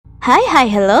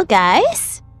Hello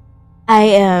guys. I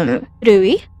am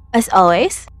Rui, as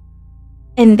always,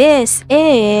 and this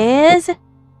is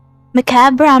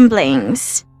Macabre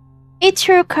Ramblings, a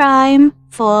true crime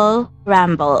full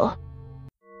ramble.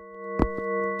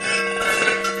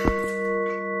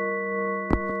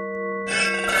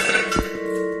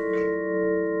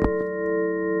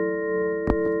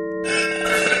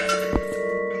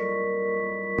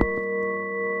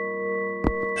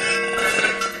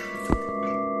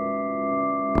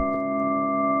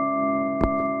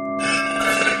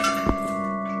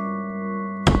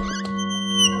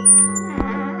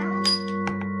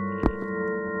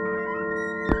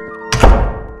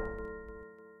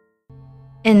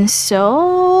 And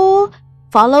so,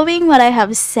 following what I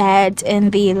have said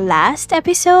in the last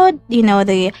episode,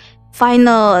 the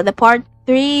part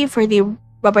 3 for the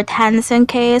Robert Hansen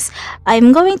case,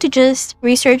 I'm going to just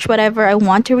research whatever I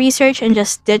want to research and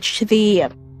just ditch the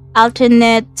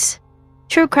alternate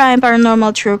true crime,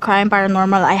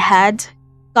 paranormal I had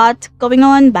got going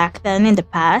on back then in the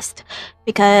past,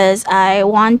 because I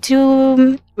want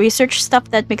to research stuff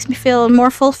that makes me feel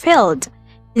more fulfilled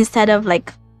instead of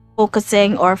like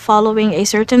focusing or following a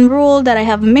certain rule that I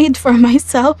have made for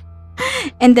myself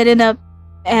and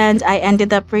I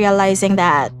ended up realizing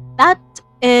that that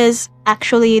is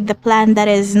actually the plan that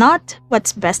is not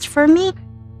what's best for me.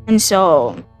 And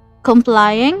so,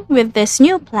 complying with this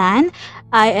new plan,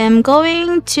 I am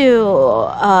going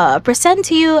to present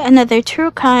to you another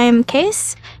true crime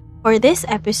case for this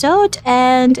episode,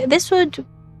 and this would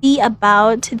be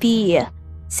about the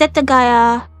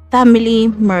Setagaya family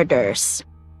murders.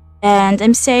 And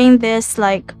I'm saying this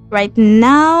like right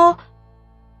now,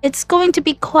 it's going to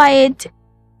be quite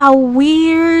a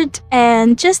weird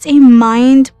and just a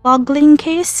mind-boggling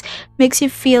case. Makes you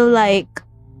feel like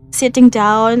sitting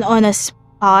down on a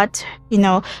spot,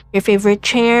 your favorite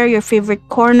chair, your favorite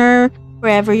corner,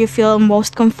 wherever you feel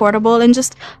most comfortable, and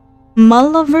just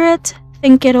mull over it,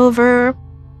 think it over,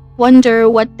 wonder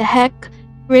what the heck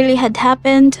really had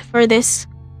happened for this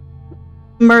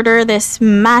murder, this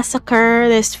massacre,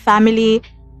 this family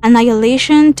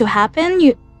annihilation to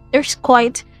happen. There's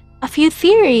quite a few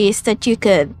theories that you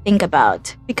could think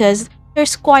about, because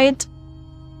there's quite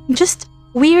just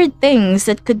weird things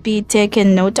that could be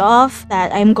taken note of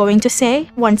that I'm going to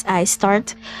say once I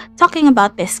start talking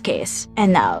about this case.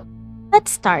 And now,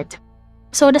 let's start.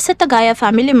 So the Setagaya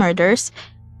family murders,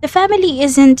 the family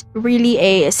isn't really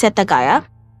a Setagaya.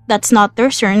 That's not their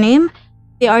surname.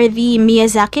 They are the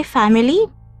Miyazaki family,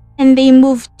 and they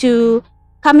moved to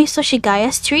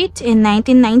Kamisoshigaya Street in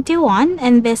 1991,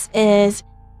 and this is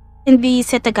in the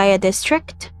Setagaya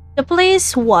district. The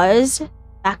place was,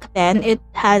 back then, it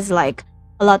has like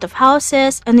a lot of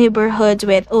houses, a neighborhood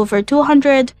with over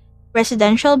 200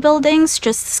 residential buildings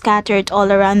just scattered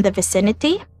all around the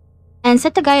vicinity. And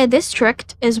Setagaya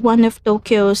district is one of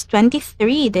Tokyo's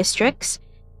 23 districts.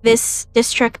 This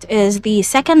district is the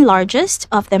second largest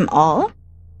of them all.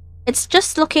 It's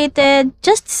just located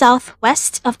just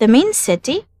southwest of the main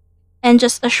city, and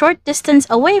just a short distance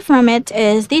away from it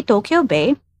is the Tokyo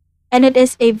Bay, and it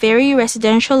is a very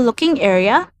residential-looking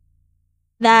area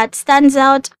that stands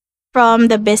out from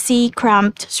the busy,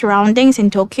 cramped surroundings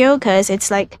in Tokyo, because it's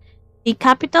like the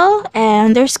capital,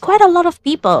 and there's quite a lot of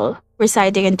people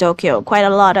residing in Tokyo, quite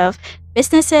a lot of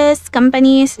businesses,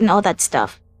 companies, and all that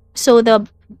stuff. So the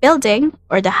building,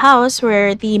 or the house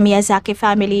where the Miyazaki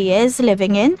family is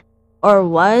living in, or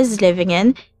was living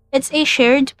in, it's a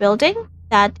shared building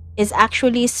that is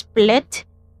actually split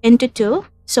into two.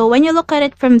 So when you look at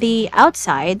it from the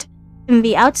outside, from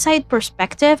the outside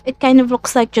perspective, it kind of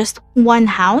looks like just one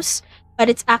house, but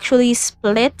it's actually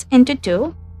split into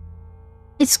two.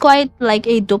 It's quite like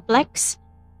a duplex.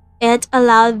 It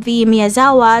allowed the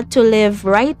Miyazawa to live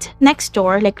right next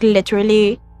door, like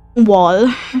literally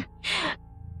wall,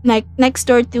 like next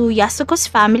door to Yasuko's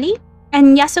family.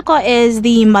 And Yasuko is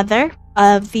the mother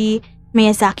of the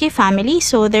Miyazaki family,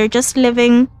 so they're just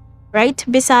living right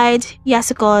beside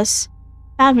Yasuko's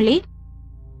family.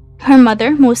 Her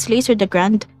mother mostly, so the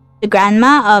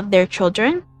grandma of their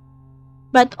children.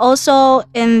 But also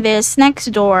in this next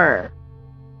door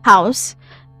house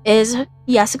is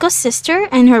Yasuko's sister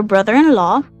and her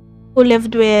brother-in-law, who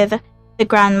lived with the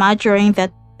grandma during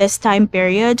this time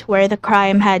period where the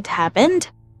crime had happened.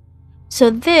 So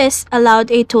this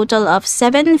allowed a total of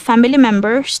 7 family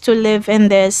members to live in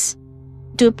this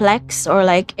duplex, or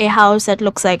like a house that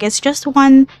looks like it's just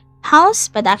one house,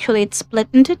 but actually it's split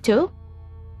into two.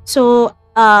 So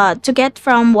to get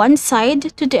from one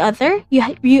side to the other,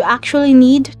 you actually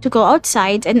need to go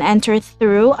outside and enter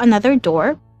through another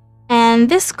door. And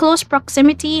this close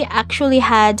proximity actually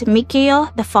had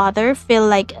Mikio, the father, feel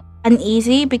like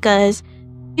uneasy because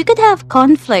you could have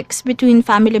conflicts between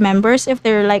family members if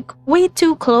they're like way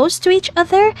too close to each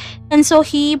other. And so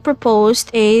he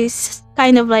proposed a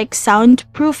kind of like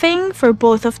soundproofing for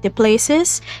both of the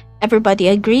places. Everybody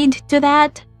agreed to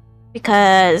that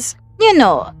because,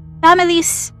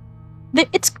 families,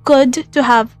 it's good to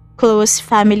have close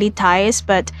family ties,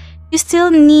 but you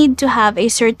still need to have a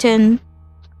certain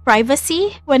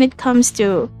privacy when it comes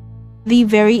to the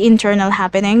very internal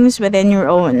happenings within your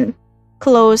own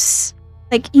close,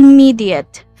 like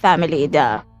immediate family,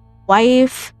 the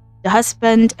wife, the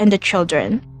husband, and the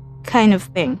children, kind of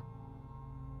thing.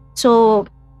 So,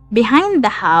 behind the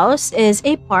house is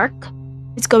a park.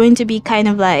 It's going to be kind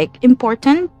of like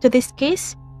important to this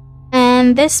case.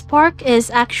 And this park is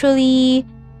actually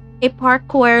a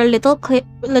park where little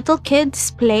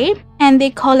kids play, and they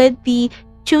call it the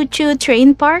Choo Choo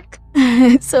Train Park.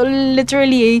 So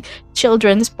literally a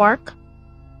children's park.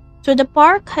 So the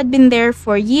park had been there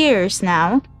for years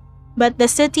now, but the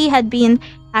city had been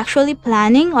actually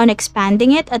planning on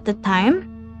expanding it at the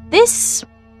time. This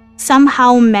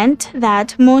somehow meant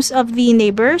that most of the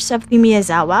neighbors of the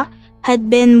Miyazawa had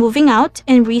been moving out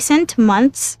in recent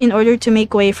months in order to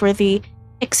make way for the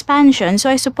expansion. So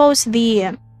I suppose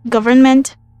the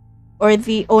government or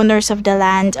the owners of the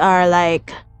land are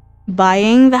like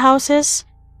buying the houses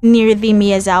near the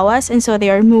Miyazawas, and so they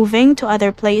are moving to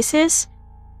other places.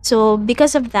 So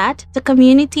because of that, the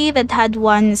community that had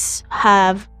once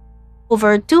have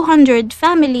over 200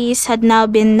 families had now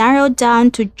been narrowed down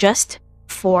to just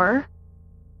 4.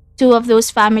 2 of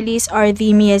those families are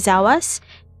the Miyazawas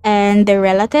and their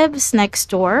relatives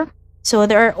next door. So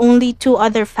there are only 2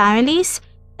 other families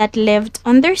that lived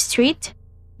on their street.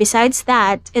 Besides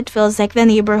that, it feels like the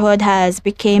neighborhood has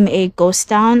become a ghost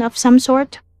town of some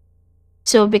sort.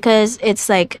 So because it's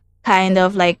like kind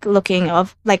of like looking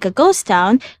of like a ghost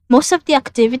town, most of the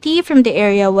activity from the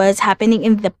area was happening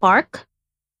in the park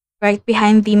right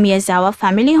behind the Miyazawa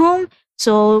family home.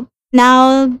 So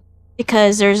now,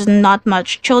 because there's not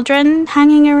much children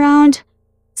hanging around,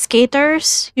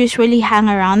 skaters usually hang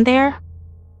around there.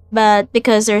 But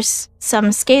because there's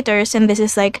some skaters and this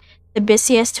is like the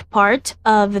busiest part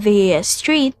of the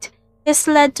street, this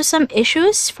led to some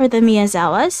issues for the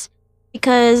Miyazawas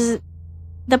because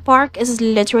the park is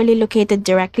literally located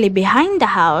directly behind the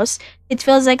house. It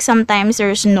feels like sometimes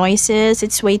there's noises,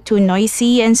 it's way too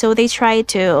noisy, and so they try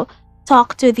to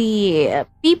talk to the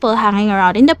people hanging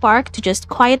around in the park to just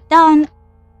quiet down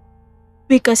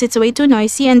because it's way too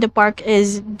noisy and the park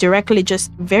is directly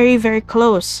just very, very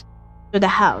close to the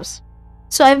house.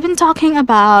 So I've been talking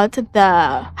about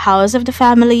the house of the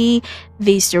family,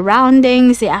 the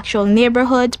surroundings, the actual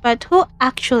neighborhood, but who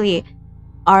actually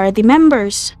are the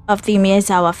members of the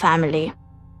Miyazawa family?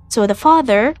 So the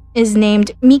father is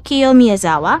named Mikio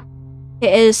Miyazawa. He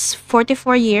is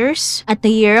 44 years at the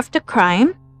year of the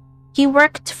crime. He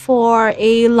worked for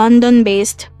a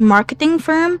London-based marketing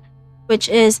firm, which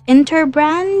is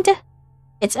Interbrand.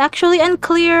 It's actually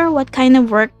unclear what kind of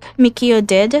work Mikio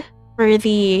did for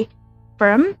the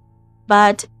firm,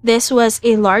 but this was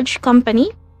a large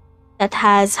company that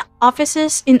has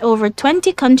offices in over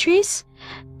 20 countries,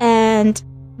 and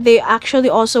they actually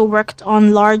also worked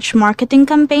on large marketing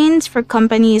campaigns for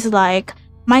companies like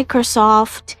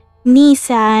Microsoft,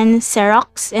 Nissan,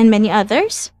 Xerox, and many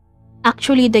others.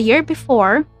 Actually, the year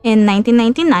before, in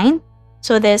 1999,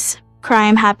 so this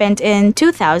crime happened in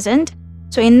 2000.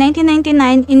 So in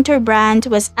 1999, Interbrand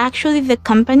was actually the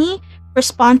company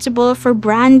responsible for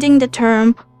branding the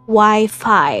term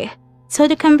Wi-Fi. So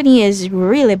the company is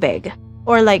really big,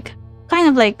 or like kind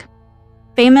of like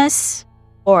famous,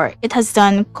 or it has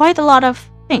done quite a lot of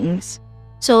things.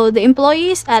 So the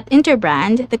employees at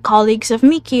Interbrand, the colleagues of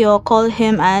Mikio, call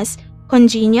him as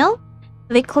congenial.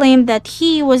 They claim that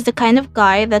he was the kind of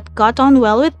guy that got on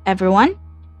well with everyone,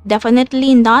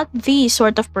 definitely not the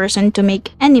sort of person to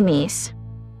make enemies.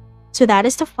 So that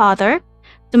is the father.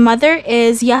 The mother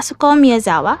is Yasuko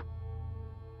Miyazawa.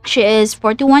 She is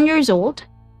 41 years old,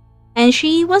 and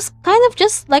she was kind of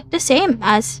just like the same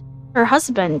as her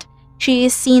husband. She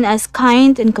is seen as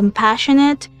kind and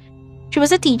compassionate. She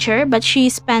was a teacher, but she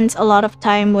spends a lot of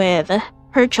time with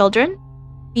her children,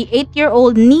 the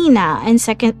 8-year-old Nina and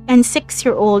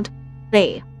 6-year-old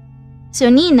Rei. So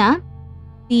Nina,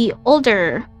 the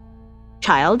older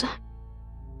child,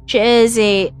 she is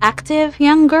a active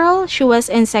young girl. She was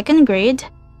in 2nd grade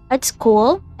at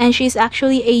school, and she's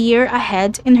actually a year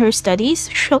ahead in her studies.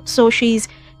 So she's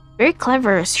very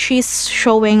clever. She's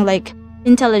showing like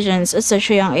intelligence at such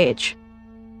a young age.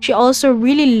 She also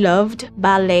really loved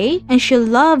ballet, and she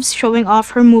loves showing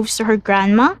off her moves to her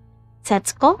grandma,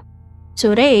 Setsuko.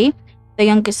 So Rei, the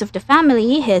youngest of the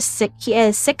family, he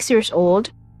is 6 years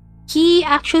old. He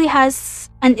actually has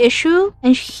an issue,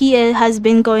 and he has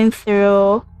been going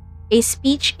through a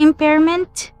speech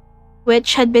impairment,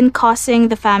 which had been causing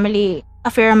the family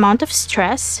a fair amount of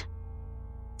stress.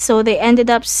 So they ended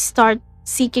up start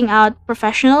seeking out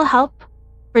professional help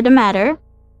for the matter.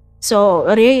 So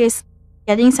Ray is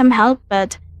getting some help,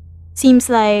 but seems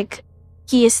like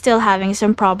he is still having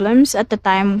some problems at the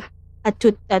time at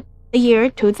the year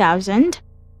 2000.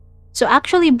 So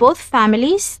actually both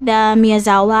families, the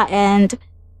Miyazawa and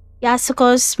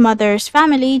Yasuko's mother's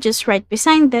family just right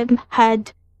beside them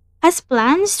has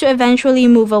plans to eventually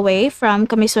move away from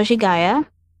Kamisoshigaya,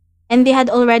 and they had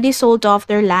already sold off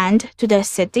their land to the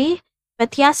city.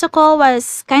 But Yasuko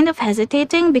was kind of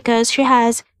hesitating because she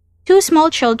has two small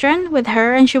children with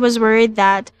her, and she was worried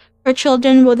that her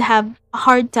children would have a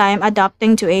hard time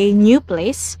adapting to a new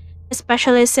place,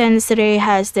 especially since Rei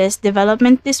has this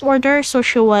development disorder. So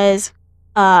she was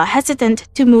hesitant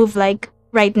to move like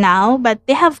right now, but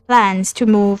they have plans to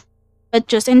move, but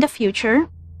just in the future.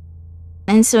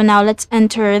 And so now let's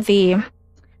enter the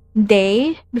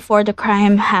day before the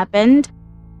crime happened.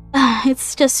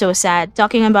 It's just so sad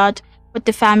talking about what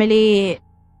the family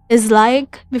is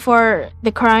like before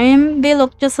the crime. They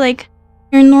look just like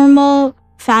your normal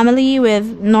family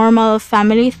with normal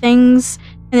family things,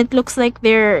 and it looks like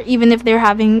they're, even if they're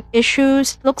having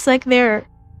issues, it looks like they're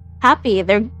happy.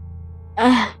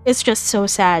 It's just so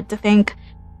sad to think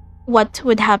what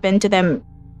would happen to them.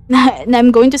 And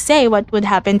I'm going to say what would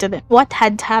happen to them, what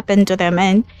had happened to them,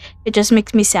 and it just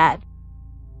makes me sad.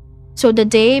 So the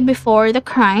day before the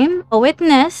crime, a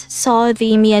witness saw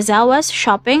the Miyazawas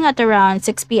shopping at around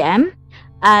 6 p.m.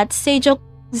 at Seijo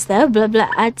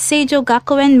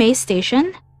Gakuen Mei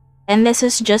Station, and this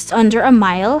is just under a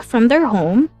mile from their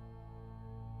home.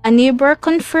 A neighbor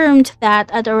confirmed that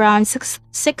at around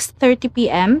 6:30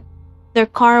 p.m., their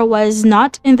car was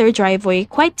not in their driveway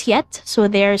quite yet, so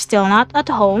they're still not at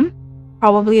home.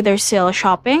 Probably they're still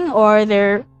shopping or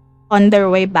they're on their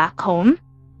way back home.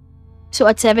 So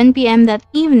at 7 p.m. that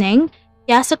evening,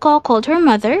 Yasuko called her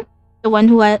mother, the one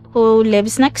who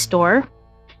lives next door,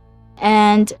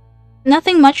 and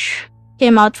nothing much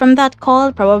came out from that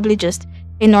call, probably just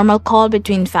a normal call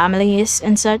between families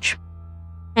and such.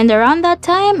 And around that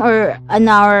time, or an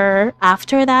hour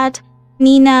after that,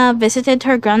 Nina visited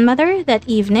her grandmother that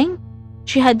evening.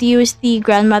 She had used the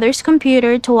grandmother's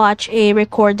computer to watch a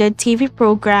recorded TV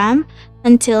program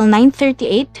until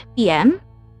 9:38 p.m.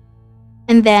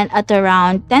 And then at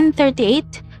around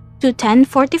 10:38 to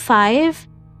 10:45,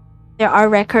 there are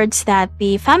records that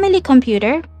the family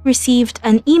computer received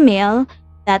an email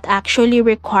that actually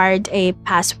required a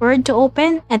password to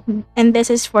open, and this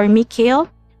is for Mikio,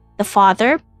 the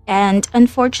father. And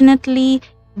unfortunately,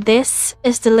 this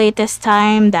is the latest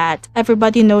time that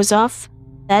everybody knows of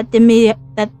that the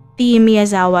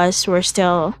Miyazawas were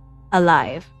still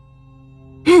alive.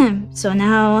 So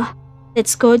now,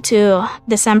 let's go to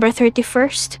December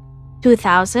 31st,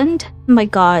 2000. Oh my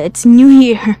god, it's New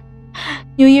Year.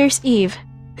 New Year's Eve.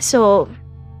 So,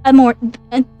 in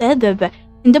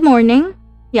the morning,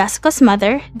 Yasuko's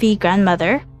mother, the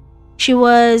grandmother, she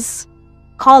was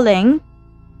calling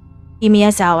the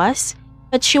Miyazawas,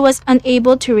 but she was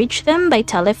unable to reach them by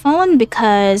telephone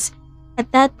because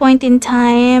at that point in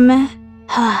time,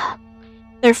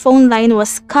 their phone line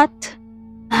was cut.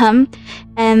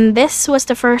 And this was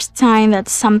the first time that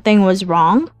something was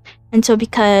wrong. And so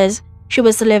because she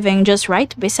was living just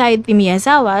right beside the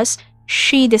Miyazawas,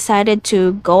 she decided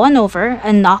to go on over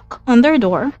and knock on their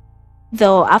door.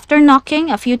 Though after knocking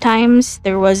a few times,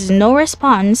 there was no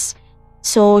response,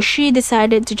 so she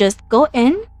decided to just go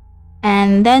in.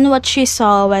 And then what she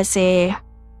saw was a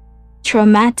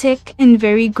traumatic and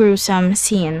very gruesome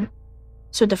scene.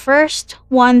 So the first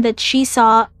one that she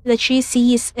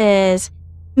sees is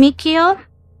Mikio.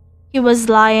 He was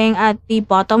lying at the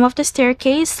bottom of the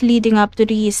staircase leading up to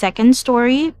the second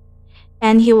story,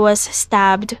 and he was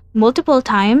stabbed multiple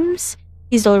times.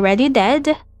 He's already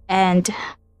dead, and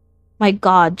my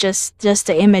god, just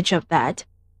the image of that.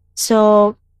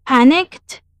 So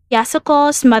panicked,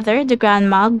 Yasuko's mother, the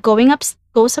grandma,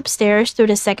 goes upstairs to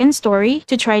the second story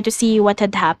to try to see what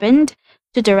had happened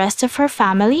to the rest of her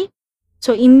family.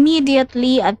 So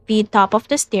immediately at the top of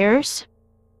the stairs,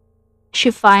 she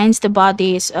finds the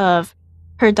bodies of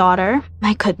her daughter,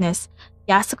 my goodness,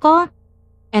 Yasuko,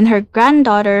 and her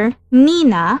granddaughter,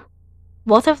 Nina.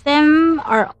 Both of them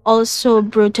are also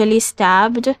brutally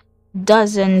stabbed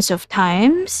dozens of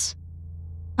times.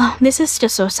 Oh, this is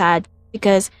just so sad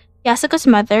because Yasuko's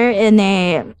mother, in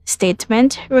a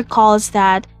statement, recalls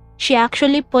that she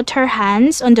actually put her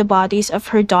hands on the bodies of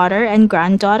her daughter and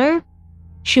granddaughter,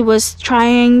 She was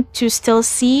trying to still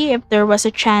see if there was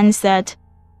a chance that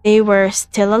they were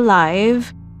still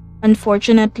alive.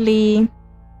 Unfortunately,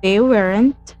 they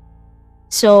weren't.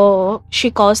 So she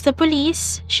calls the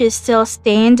police. She's still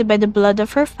stained by the blood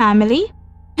of her family.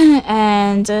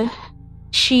 And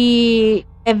she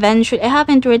eventually I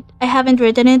haven't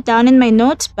written it down in my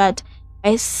notes, but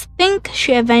think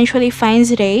she eventually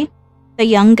finds Ray, the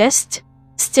youngest,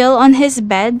 still on his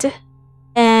bed,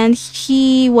 and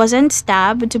he wasn't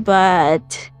stabbed,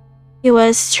 but he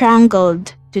was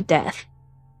strangled to death.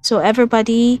 So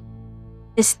everybody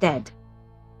is dead.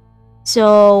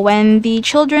 So when the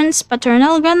children's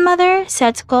paternal grandmother,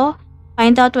 Setsuko,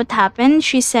 find out what happened,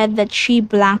 she said that she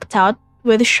blanked out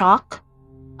with shock.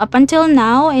 Up until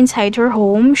now, inside her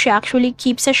home, she actually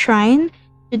keeps a shrine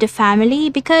to the family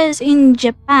because in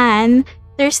Japan,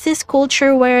 there's this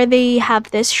culture where they have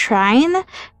this shrine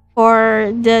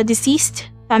for the deceased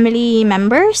family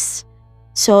members.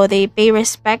 So they pay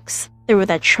respects through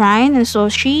that shrine, and so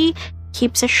she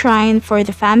keeps a shrine for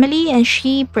the family and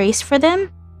she prays for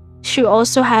them. She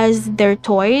also has their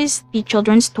toys, the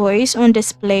children's toys, on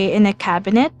display in a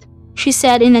cabinet. She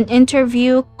said in an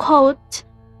interview, quote,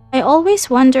 "I always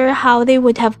wonder how they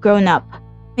would have grown up.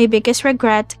 My biggest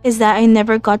regret is that I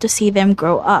never got to see them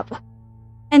grow up."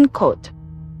 End quote.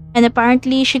 And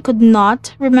apparently she could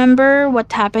not remember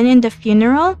what happened in the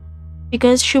funeral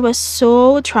because she was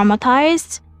so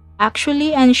traumatized,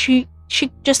 actually, and she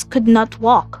just could not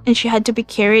walk and she had to be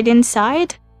carried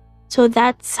inside. So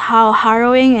that's how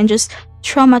harrowing and just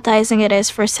traumatizing it is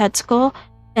for Setsuko.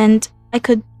 And I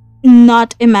could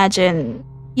not imagine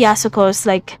Yasuko's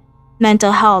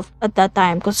mental health at that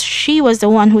time because she was the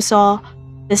one who saw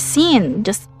the scene.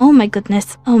 Just, oh my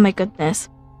goodness, oh my goodness.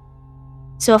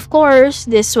 So of course,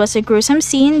 this was a gruesome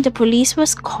scene. The police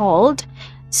was called.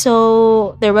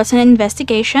 So there was an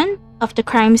investigation of the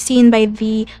crime scene by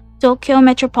the Tokyo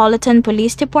Metropolitan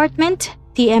Police Department,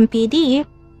 TMPD,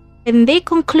 and they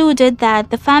concluded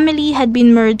that the family had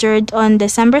been murdered on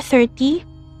December 30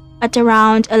 at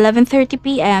around 11:30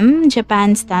 p.m.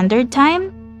 Japan Standard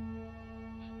Time.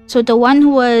 So the one who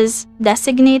was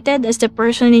designated as the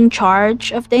person in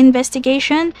charge of the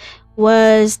investigation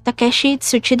was Takeshi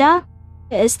Tsuchida.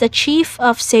 He is the chief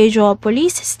of Seijo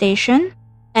Police Station,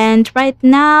 and right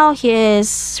now he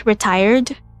is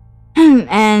retired.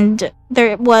 And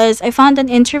I found an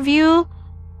interview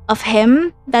of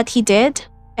him that he did,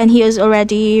 and he is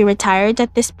already retired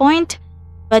at this point.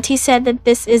 But he said that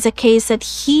this is a case that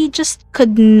he just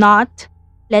could not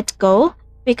let go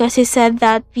because he said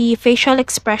that the facial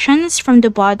expressions from the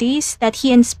bodies that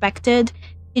he inspected,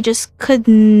 he just could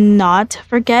not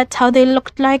forget how they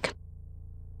looked like.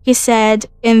 He said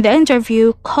in the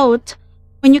interview, quote,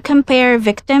 "When you compare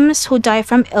victims who die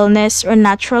from illness or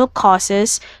natural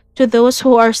causes to those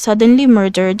who are suddenly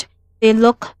murdered, they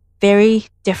look very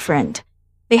different.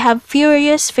 They have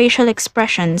furious facial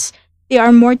expressions. They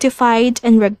are mortified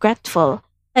and regretful.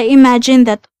 I imagine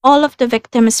that all of the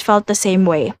victims felt the same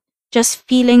way, just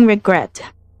feeling regret.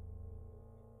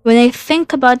 When I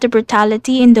think about the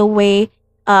brutality in the way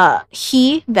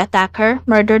he, the attacker,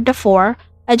 murdered the four,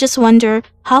 I just wonder,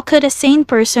 how could a sane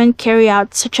person carry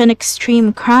out such an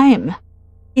extreme crime?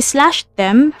 He slashed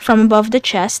them from above the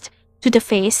chest to the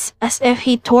face as if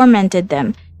he tormented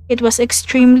them. It was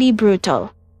extremely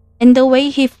brutal. And the way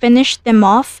he finished them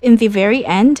off in the very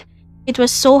end, it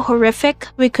was so horrific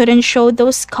we couldn't show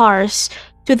those scars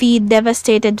to the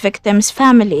devastated victims'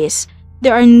 families.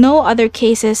 There are no other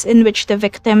cases in which the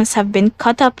victims have been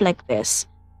cut up like this."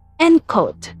 End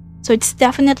quote. So it's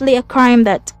definitely a crime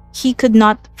that he could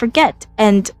not forget,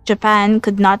 and Japan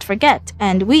could not forget,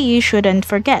 and we shouldn't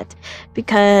forget.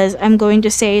 Because I'm going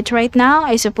to say it right now,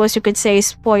 I suppose you could say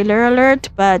spoiler alert,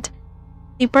 but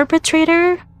the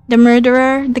perpetrator, the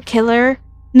murderer, the killer,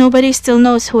 nobody still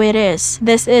knows who it is.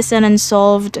 This is an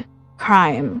unsolved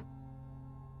crime.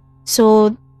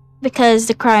 So, because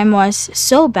the crime was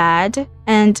so bad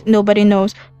and nobody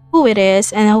knows who it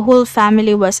is and a whole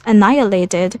family was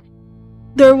annihilated,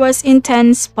 there was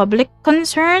intense public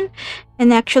concern,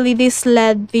 and actually this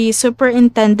led the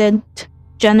Superintendent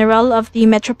General of the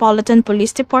Metropolitan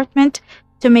Police Department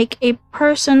to make a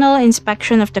personal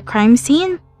inspection of the crime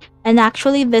scene. And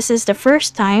actually this is the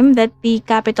first time that the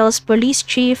capital's police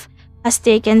chief has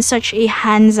taken such a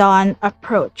hands-on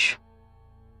approach.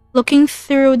 Looking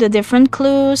through the different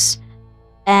clues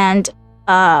and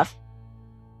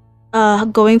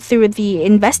going through the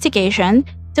investigation,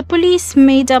 the police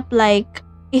made up a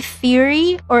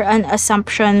theory or an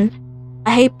assumption,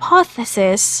 a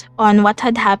hypothesis on what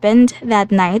had happened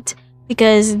that night,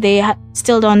 because they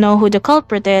still don't know who the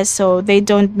culprit is, so they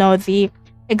don't know the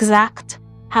exact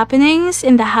happenings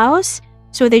in the house,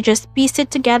 so they just pieced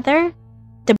it together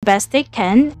the best they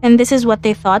can, and this is what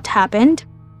they thought happened.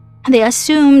 They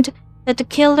assumed that the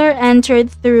killer entered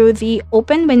through the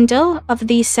open window of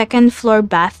the second floor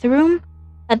bathroom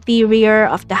at the rear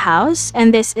of the house,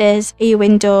 and this is a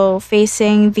window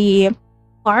facing the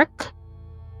park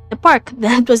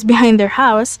that was behind their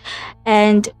house,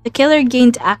 and the killer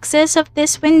gained access of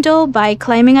this window by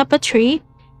climbing up a tree,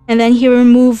 and then he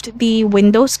removed the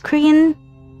window screen.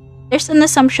 There's an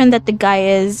assumption that the guy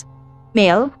is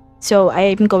male, so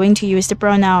I'm going to use the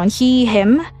pronoun he,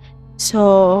 him.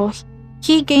 So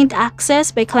he gained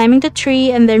access by climbing the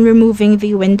tree and then removing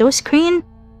the window screen.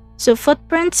 So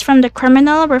footprints from the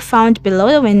criminal were found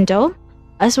below the window,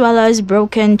 as well as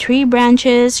broken tree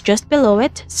branches just below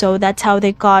it, so that's how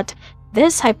they got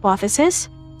this hypothesis.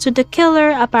 So the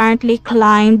killer apparently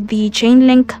climbed the chain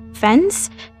link fence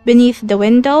beneath the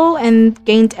window and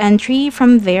gained entry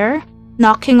from there,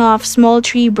 knocking off small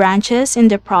tree branches in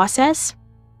the process.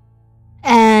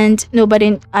 And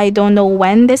I don't know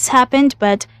when this happened,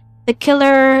 but the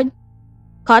killer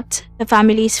cut the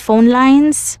family's phone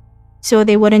lines so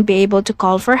they wouldn't be able to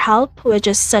call for help, which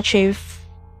is such a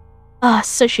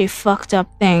fucked up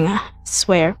thing, I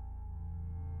swear.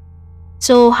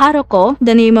 So Haruko,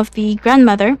 the name of the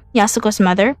grandmother, Yasuko's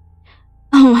mother.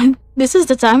 Oh, this is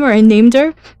the time where I named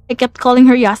her. I kept calling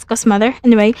her Yasuko's mother.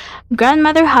 Anyway,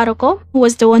 grandmother Haruko, who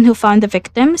was the one who found the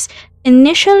victims,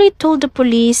 initially told the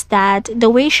police that the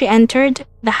way she entered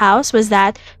the house was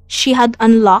that she had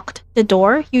unlocked the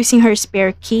door using her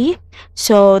spare key.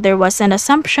 So there was an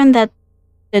assumption that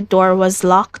the door was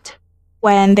locked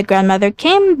when the grandmother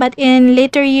came, but in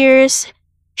later years,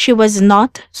 she was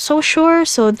not so sure,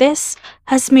 so this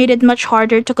has made it much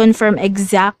harder to confirm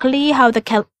exactly how the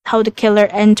killer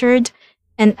entered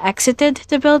and exited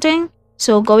the building.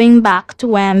 So going back to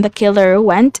when the killer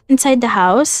went inside the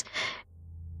house,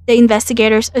 the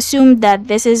investigators assumed that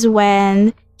this is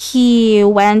when he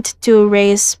went to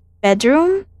Ray's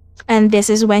bedroom, and this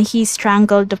is when he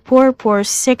strangled the poor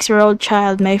 6-year-old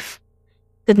child. My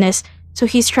goodness. So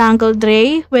he strangled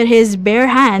Ray with his bare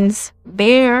hands.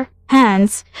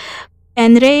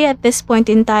 And Ray at this point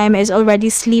in time is already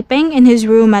sleeping in his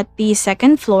room at the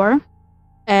second floor.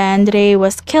 And Ray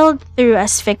was killed through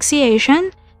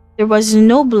asphyxiation. There was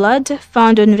no blood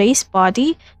found on Ray's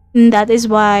body. And that is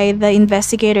why the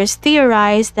investigators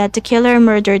theorized that the killer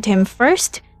murdered him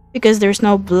first, because there's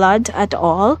no blood at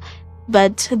all.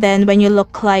 But then when you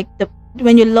look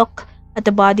at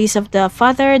the bodies of the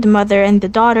father, the mother, and the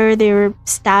daughter, they were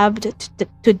stabbed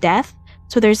to death.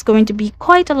 So there's going to be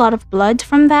quite a lot of blood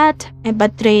from that.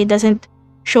 But Ray doesn't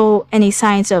show any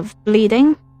signs of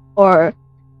bleeding or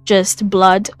just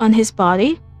blood on his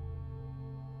body.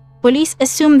 Police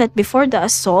assume that before the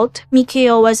assault,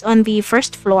 Mikio was on the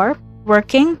first floor,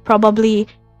 working, probably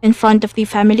in front of the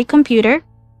family computer,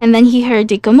 and then he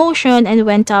heard a commotion and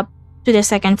went up to the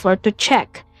second floor to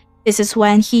check. This is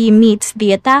when he meets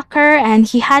the attacker, and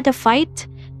he had a fight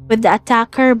with the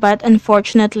attacker, but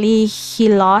unfortunately he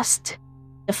lost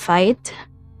the fight.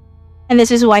 And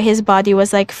this is why his body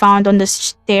was found on the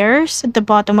stairs, at the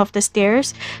bottom of the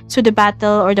stairs. So the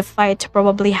battle or the fight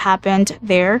probably happened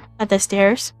there at the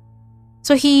stairs.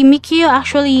 So Mikio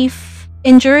actually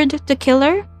injured the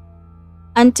killer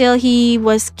until he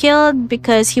was killed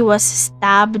because he was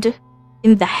stabbed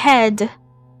in the head,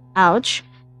 ouch,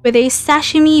 with a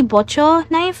sashimi bocho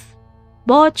knife.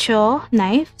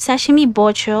 Sashimi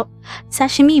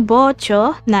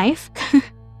bocho knife.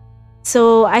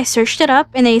 So I searched it up,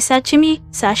 and a sashimi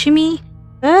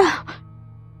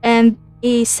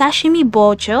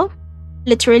bocho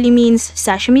literally means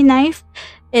sashimi knife.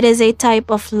 It is a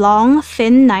type of long,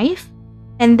 thin knife,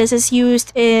 and this is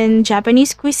used in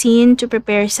Japanese cuisine to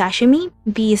prepare sashimi,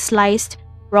 the sliced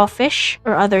raw fish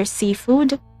or other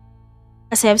seafood.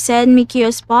 As I've said,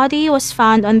 Mikio's body was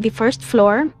found on the first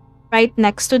floor, right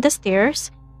next to the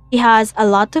stairs. He has a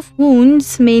lot of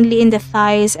wounds, mainly in the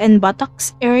thighs and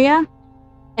buttocks area,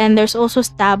 and there's also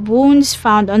stab wounds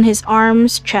found on his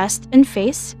arms, chest, and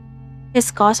face. His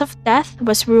cause of death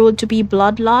was ruled to be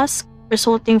blood loss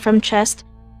resulting from chest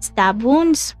stab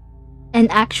wounds.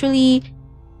 And actually,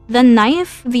 the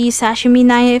sashimi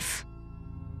knife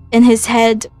in his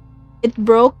head, it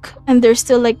broke, and there's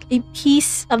still a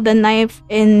piece of the knife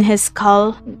in his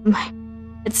skull.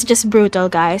 It's just brutal,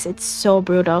 guys. It's so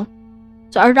brutal.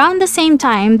 So around the same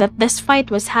time that this fight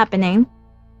was happening,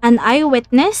 an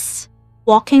eyewitness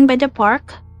walking by the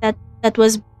park that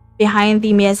was behind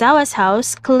the Miyazawa's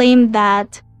house claimed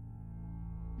that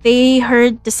they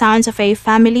heard the sounds of a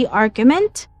family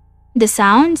argument. The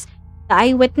sounds, the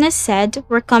eyewitness said,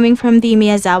 were coming from the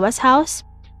Miyazawa's house.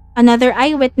 Another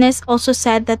eyewitness also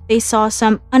said that they saw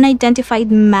some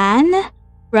unidentified man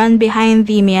run behind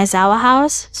the Miyazawa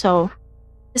house. So,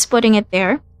 just putting it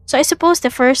there. So I suppose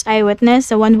the first eyewitness,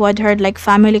 the one who had heard like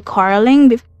family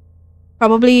quarreling,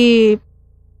 probably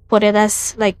put it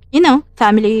as like,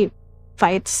 family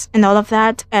fights and all of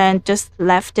that, and just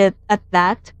left it at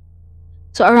that.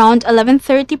 So around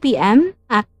 11:30 p.m.,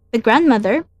 the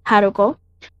grandmother, Haruko,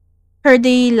 heard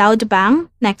a loud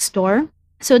bang next door.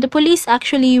 So the police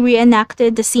actually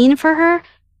reenacted the scene for her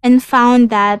and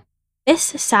found that this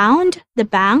sound, the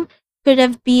bang, could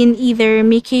have been either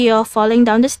Mikio falling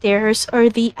down the stairs or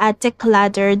the attic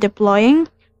ladder deploying,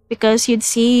 because you'd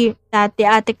see that the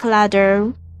attic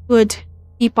ladder would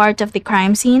be part of the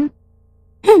crime scene.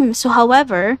 So,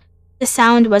 however, the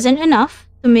sound wasn't enough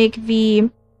to make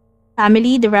the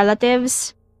family, the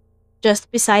relatives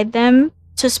just beside them,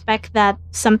 suspect that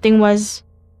something was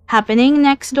happening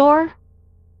next door.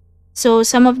 So,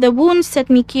 some of the wounds that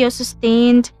Mikio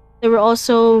sustained, there were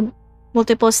also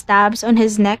multiple stabs on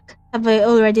his neck. Have I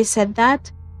already said that?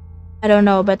 I don't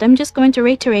know, but I'm just going to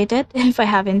reiterate it if I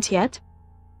haven't yet.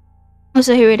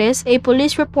 So here it is. A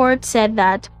police report said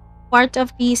that part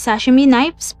of the sashimi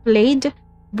knife's blade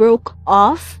broke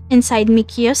off inside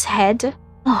Mikio's head.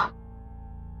 Oh.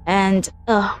 And,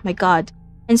 oh my god.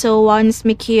 And so once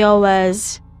Mikio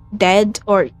was dead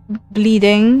or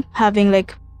bleeding,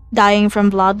 dying from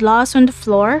blood loss on the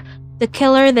floor, the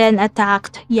killer then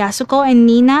attacked Yasuko and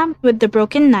Nina with the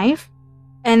broken knife.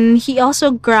 And he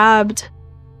also grabbed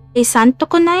a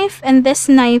Santoko knife, and this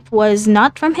knife was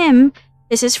not from him.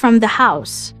 This is from the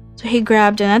house. So he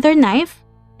grabbed another knife,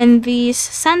 and this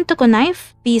Santoko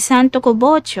knife, the Santoko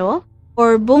Bocho,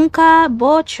 or Bunka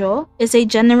Bocho, is a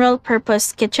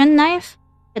general-purpose kitchen knife.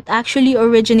 It actually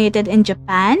originated in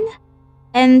Japan.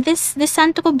 And this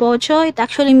Santoko Bocho, it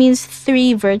actually means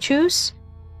 3 virtues,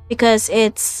 because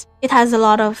it has a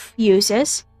lot of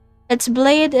uses. Its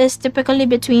blade is typically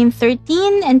between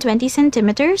 13 and 20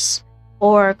 centimeters,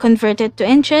 or converted to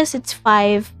inches, it's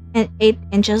 5 and 8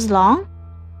 inches long.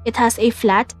 It has a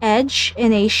flat edge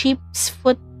and a sheep's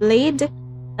foot blade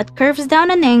that curves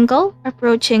down an angle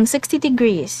approaching 60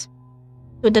 degrees.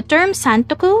 So the term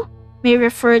santoku may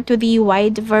refer to the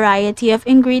wide variety of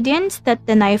ingredients that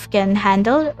the knife can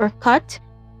handle or cut,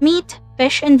 meat,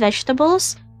 fish, and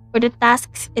vegetables, for the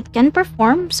tasks it can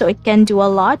perform. So it can do a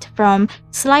lot, from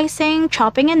slicing,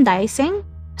 chopping, and dicing.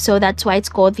 So that's why it's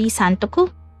called the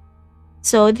santoku.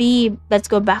 So let's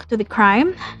go back to the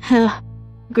crime.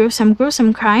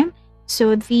 gruesome crime.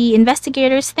 So the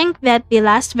investigators think that the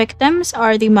last victims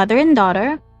are the mother and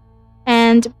daughter.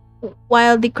 And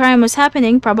while the crime was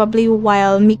happening, probably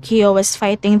while Mikio was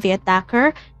fighting the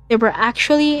attacker, they were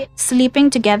actually sleeping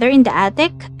together in the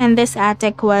attic, and this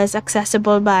attic was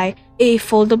accessible by a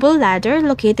foldable ladder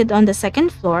located on the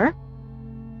 2nd floor.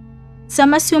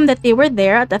 Some assume that they were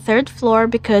there at the 3rd floor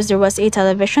because there was a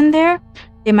television there.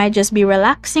 They might just be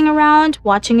relaxing around,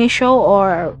 watching a show,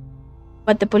 or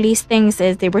what the police thinks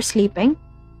is they were sleeping.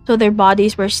 So their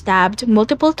bodies were stabbed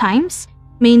multiple times,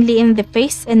 mainly in the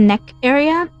face and neck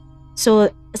area.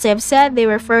 So as I've said, they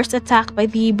were first attacked by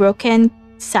the broken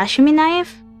sashimi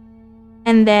knife.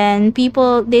 And then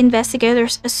the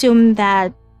investigators assume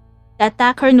that the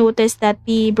attacker noticed that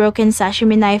the broken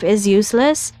sashimi knife is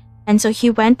useless, and so he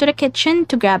went to the kitchen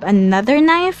to grab another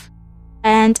knife.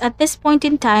 And at this point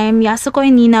in time, Yasuko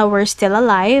and Nina were still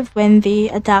alive when the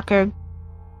attacker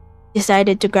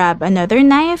decided to grab another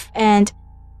knife, and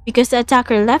because the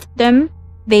attacker left them,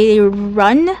 they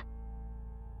run.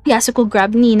 Yasuko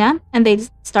grabbed Nina and they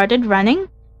started running,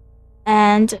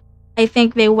 and I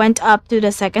think they went up to the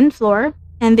 2nd floor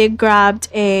and they grabbed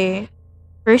a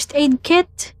first aid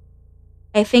kit.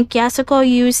 I think Yasuko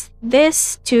used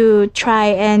this to try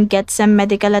and get some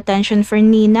medical attention for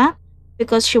Nina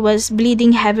because she was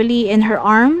bleeding heavily in her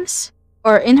arms.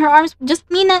 Just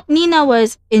Nina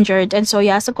was injured, and so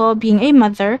Yasuko, being a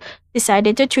mother,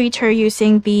 decided to treat her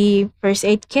using the first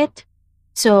aid kit.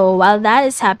 So while that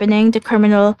is happening, the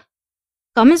criminal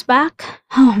comes back.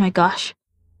 Oh my gosh.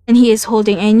 And he is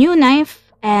holding a new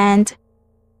knife, and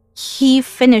he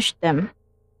finished them.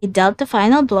 He dealt the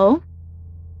final blow.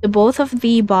 The both of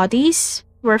the bodies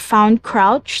were found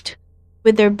crouched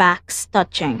with their backs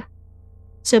touching.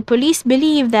 So police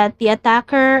believe that the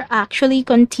attacker actually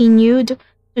continued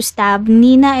to stab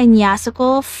Nina and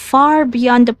Yasuko far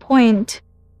beyond the point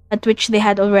at which they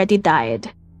had already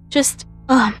died. Just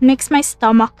makes my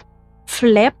stomach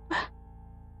flip.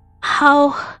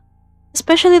 How,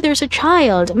 especially there's a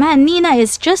child. Man, Nina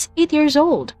is just 8 years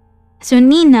old. So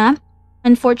Nina,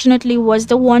 unfortunately, was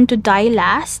the one to die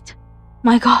last.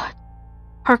 My god.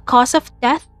 Her cause of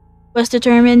death was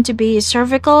determined to be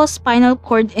cervical spinal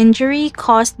cord injury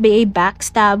caused by a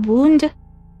backstab wound.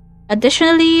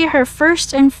 Additionally, her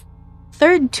first and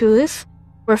third tooth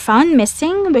were found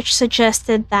missing, which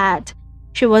suggested that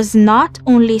she was not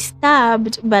only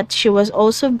stabbed, but she was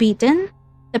also beaten.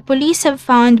 The police have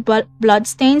found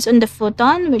bloodstains on the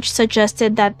futon, which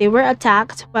suggested that they were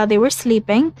attacked while they were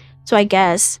sleeping. So I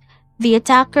guess the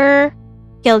attacker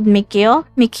killed Mikio.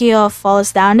 Mikio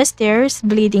falls down the stairs,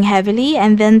 bleeding heavily,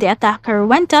 and then the attacker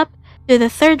went up to the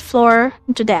third floor,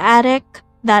 to the attic.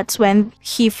 That's when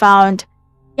he found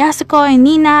Yasuko and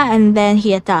Nina, and then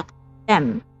he attacked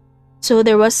them. So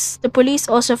the police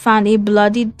also found a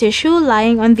bloodied tissue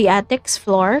lying on the attic's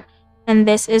floor, and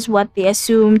this is what they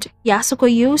assumed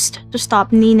Yasuko used to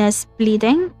stop Nina's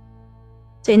bleeding.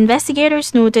 So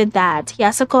investigators noted that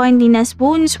Yasuko and Nina's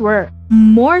wounds were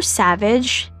more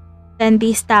savage than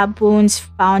the stab wounds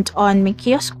found on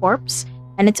Mikio's corpse,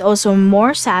 and it's also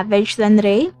more savage than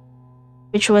Rei,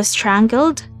 which was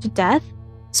strangled to death.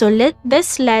 So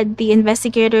this led the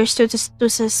investigators to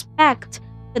suspect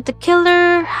that the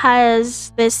killer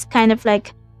has this kind of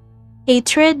like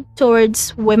hatred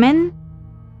towards women,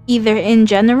 either in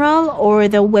general or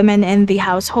the women in the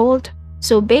household.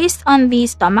 So based on the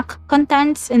stomach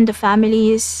contents in the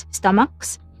family's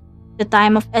stomachs, the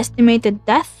time of estimated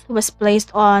death was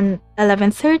placed on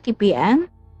 11:30 p.m.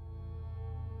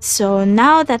 So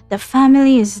now that the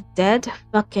family is dead,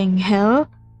 fucking hell,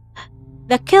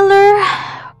 the killer,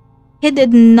 he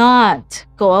did not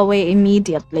go away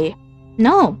immediately.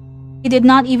 No, he did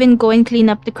not even go and clean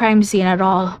up the crime scene at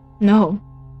all. No.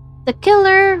 The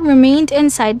killer remained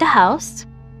inside the house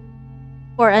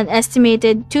for an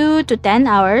estimated 2 to 10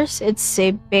 hours. It's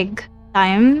a big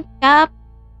time gap,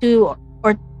 2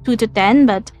 to 10,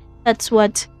 but that's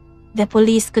what the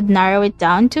police could narrow it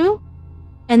down to.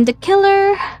 And the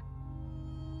killer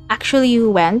actually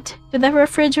went to the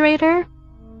refrigerator.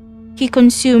 He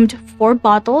consumed 4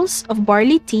 bottles of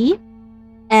barley tea.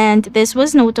 And this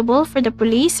was notable for the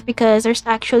police because there's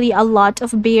actually a lot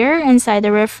of beer inside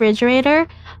the refrigerator,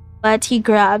 but he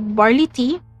grabbed barley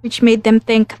tea, which made them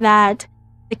think that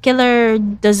the killer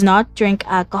does not drink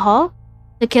alcohol.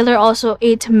 The killer also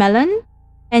ate melon,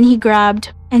 and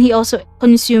he also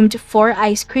consumed 4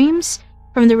 ice creams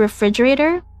from the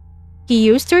refrigerator. He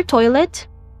used their toilet.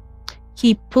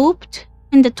 He pooped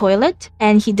in the toilet,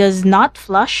 and he does not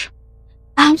flush.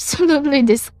 Absolutely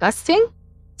disgusting.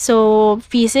 So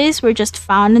feces were just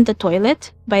found in the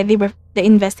toilet by the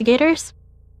investigators.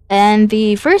 And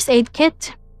the first aid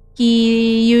kit,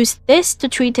 he used this to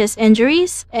treat his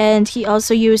injuries, and he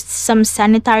also used some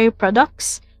sanitary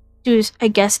products to, I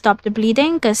guess, stop the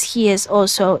bleeding because he is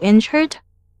also injured.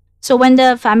 So when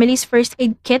the family's first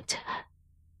aid kit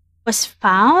was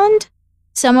found,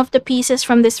 some of the pieces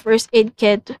from this first aid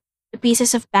kit, the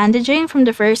pieces of bandaging from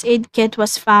the first aid kit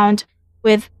was found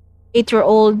with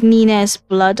 8-year-old Nina's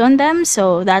blood on them.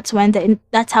 So that's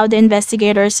how the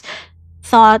investigators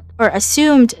thought or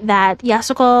assumed that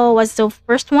Yasuko was the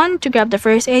first one to grab the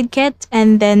first aid kit,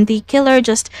 and then the killer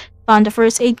just found the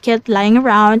first aid kit lying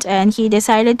around and he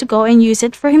decided to go and use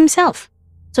it for himself.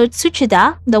 So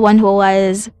Tsuchida, the one who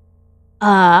was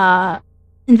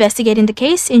investigating the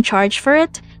case, in charge for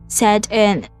it, said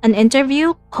in an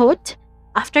interview, quote,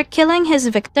 "After killing his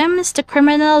victims, the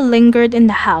criminal lingered in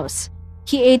the house.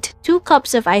 He ate 2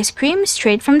 cups of ice cream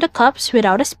straight from the cups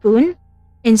without a spoon.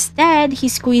 Instead, he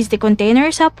squeezed the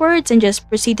containers upwards and just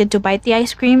proceeded to bite the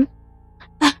ice cream.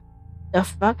 The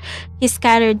fuck? He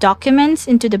scattered documents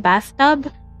into the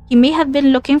bathtub. He may have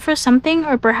been looking for something,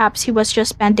 or perhaps he was just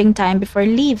spending time before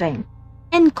leaving."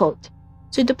 End quote.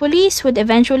 So the police would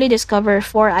eventually discover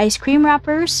 4 ice cream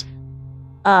wrappers.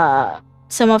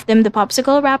 Some of them the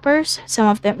popsicle wrappers, some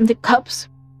of them the cups.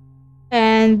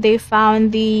 And they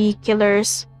found the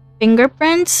killer's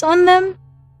fingerprints on them.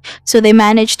 So they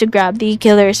managed to grab the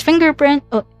killer's fingerprint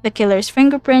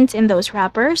in those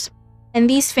wrappers. And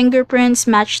these fingerprints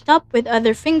matched up with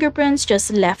other fingerprints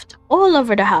just left all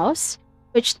over the house,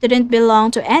 which didn't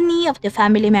belong to any of the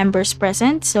family members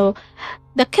present. So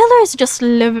the killer is just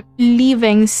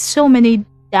leaving so many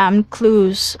damn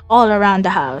clues all around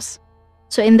the house.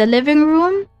 So in the living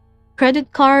room,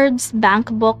 credit cards, bank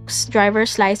books,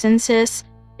 driver's licenses,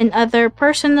 and other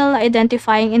personal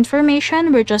identifying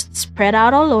information were just spread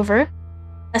out all over,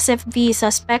 as if the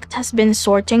suspect has been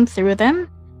sorting through them.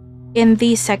 In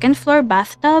the second floor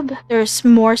bathtub, there's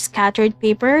more scattered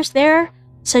papers there,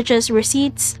 such as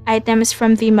receipts, items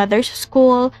from the mother's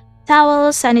school,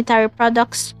 towels, sanitary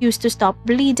products used to stop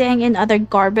bleeding, and other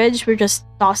garbage were just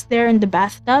tossed there in the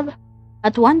bathtub.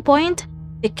 At one point,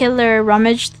 the killer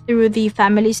rummaged through the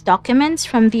family's documents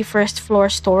from the first floor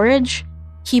storage.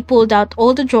 He pulled out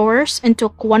all the drawers and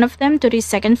took one of them to the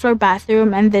second floor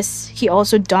bathroom, and this he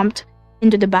also dumped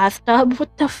into the bathtub.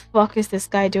 What the fuck is this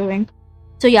guy doing?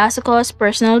 So Yasuko's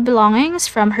personal belongings,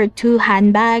 from her 2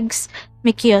 handbags,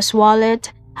 Mikio's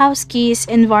wallet, house keys,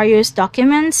 and various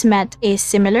documents, met a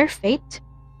similar fate.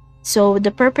 So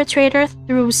the perpetrator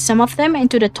threw some of them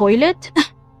into the toilet.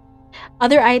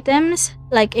 Other items,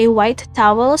 like a white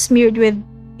towel smeared with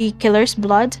the killer's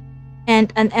blood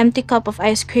and an empty cup of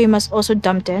ice cream, was also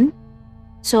dumped in.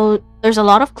 So there's a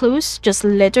lot of clues just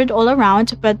littered all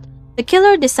around, but the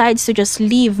killer decides to just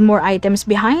leave more items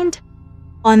behind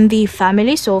on the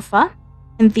family sofa.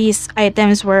 And these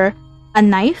items were a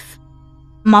knife,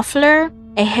 muffler,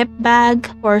 a hip bag,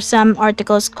 or some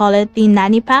articles call it the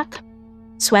nanny pack,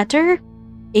 sweater,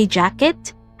 a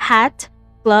jacket, hat,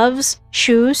 gloves,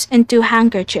 shoes, and 2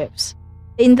 handkerchiefs.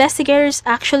 The investigators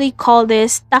actually call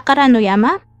this Takara no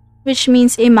Yama, which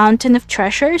means a mountain of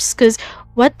treasures, because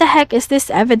what the heck is this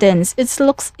evidence? It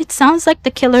sounds like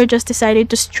the killer just decided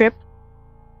to strip.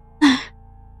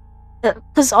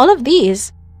 Because all of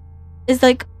these is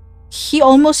like, he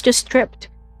almost just stripped.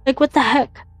 Like, what the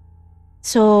heck?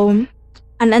 So,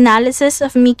 an analysis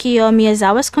of Mikio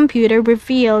Miyazawa's computer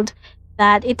revealed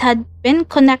that it had been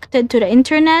connected to the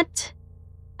internet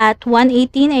at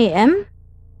 1:18 a.m.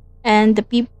 And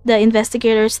the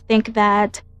investigators think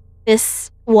that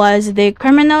this was the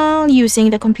criminal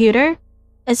using the computer.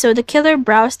 And so the killer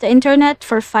browsed the internet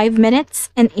for 5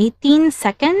 minutes and 18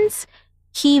 seconds.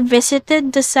 He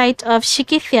visited the site of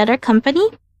Shiki Theater Company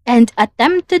and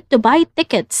attempted to buy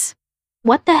tickets.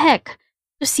 What the heck?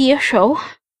 To see a show?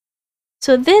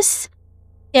 So this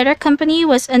theater company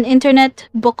was an internet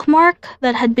bookmark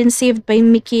that had been saved by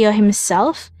Mikio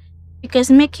himself, because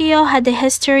Mikio had a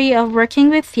history of working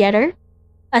with theater,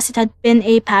 as it had been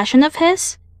a passion of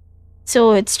his.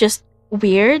 So it's just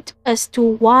weird as to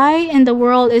why in the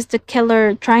world is the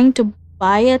killer trying to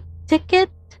buy a ticket.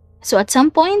 So at some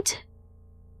point,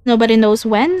 nobody knows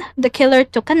when, the killer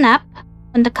took a nap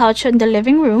on the couch in the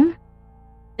living room.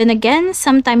 Then again,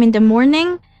 sometime in the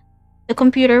morning, the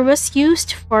computer was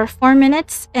used for 4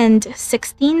 minutes and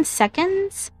 16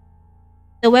 seconds.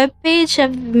 The webpage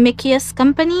of Mikia's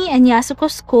company and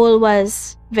Yasuko's school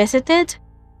was visited.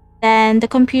 Then the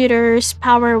computer's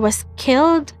power was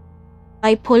killed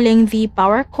by pulling the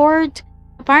power cord.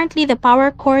 Apparently, the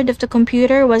power cord of the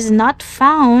computer was not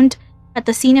found at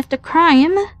the scene of the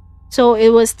crime, so it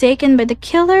was taken by the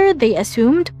killer, they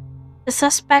assumed. The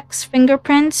suspect's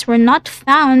fingerprints were not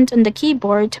found on the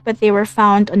keyboard, but they were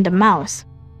found on the mouse.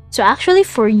 So actually,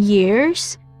 for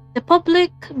years, the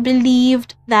public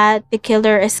believed that the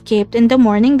killer escaped in the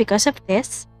morning because of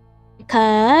this,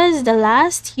 because the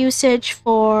last usage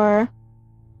for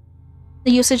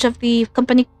the usage of the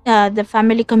company, the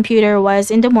family computer,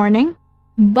 was in the morning.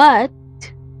 But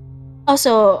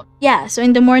also, so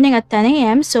in the morning at 10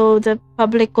 a.m., so the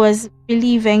public was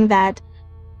believing that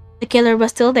the killer was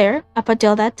still there up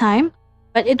until that time.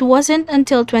 But it wasn't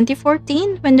until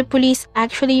 2014 when the police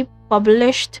actually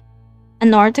published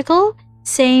an article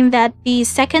saying that the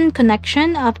second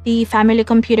connection of the family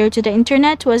computer to the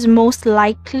internet was most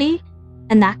likely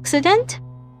an accident,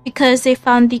 because they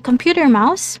found the computer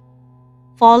mouse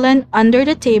fallen under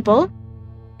the table.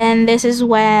 And this is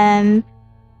when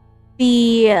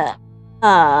the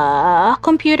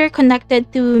computer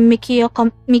connected to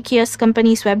Mikio's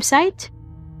company's website,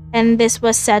 and this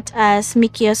was set as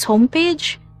Mikio's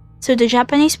homepage. So the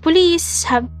Japanese police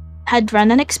had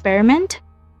run an experiment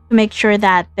to make sure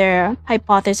that their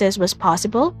hypothesis was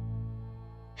possible.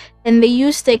 And they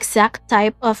used the exact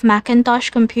type of Macintosh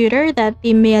computer that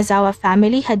the Miyazawa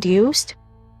family had used.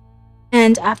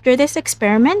 And after this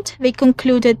experiment, they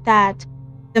concluded that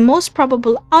the most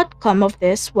probable outcome of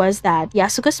this was that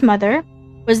Yasuko's mother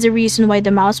was the reason why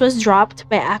the mouse was dropped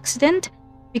by accident,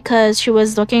 because she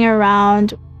was looking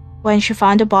around when she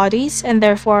found the bodies, and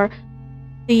therefore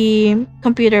the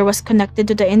computer was connected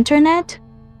to the internet.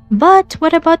 But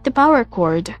what about the power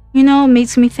cord?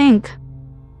 Makes me think.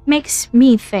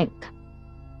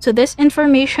 So this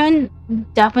information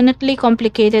definitely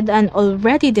complicated an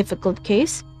already difficult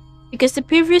case, because the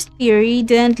previous theory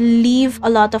didn't leave a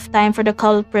lot of time for the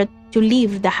culprit to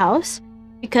leave the house,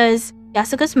 because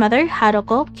Yasuko's mother,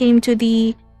 Haruko, came to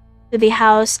the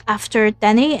house after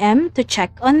 10 a.m. to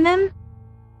check on them.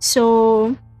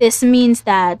 So this means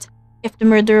that if the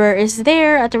murderer is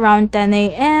there at around 10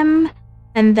 a.m.,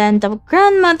 and then the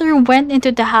grandmother went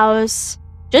into the house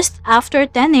just after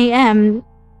 10 a.m.,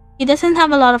 he doesn't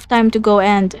have a lot of time to go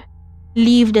and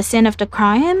leave the scene of the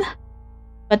crime.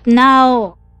 But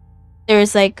now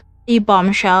there's like a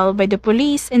bombshell by the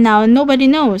police, and now nobody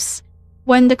knows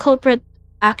when the culprit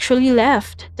actually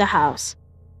left the house.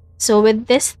 So with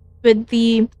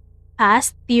the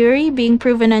past theory being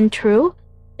proven untrue,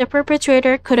 the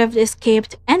perpetrator could have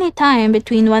escaped any time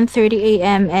between 1:30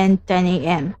 a.m. and 10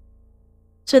 a.m.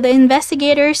 So the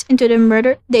investigation into the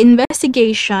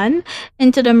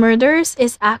murders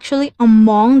is actually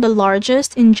among the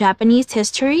largest in Japanese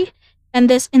history, and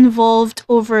this involved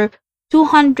over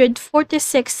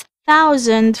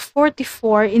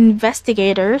 246,044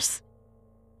 investigators.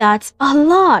 That's a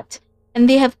lot. And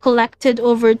they have collected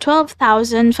over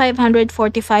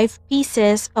 12,545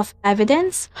 pieces of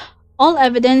evidence. All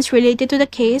evidence related to the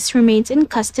case remains in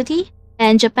custody,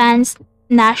 and Japan's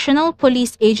National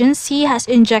Police Agency has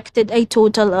injected a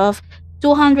total of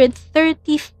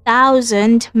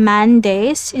 230,000 man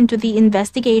days into the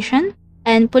investigation,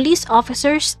 and police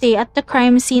officers stay at the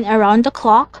crime scene around the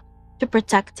clock to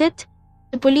protect it.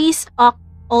 The police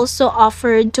also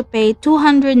offered to pay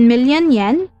 200 million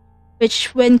yen,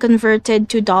 which when converted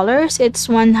to dollars, it's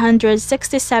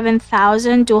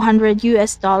 167,200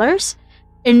 US dollars,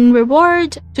 in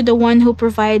reward to the one who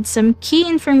provides some key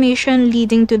information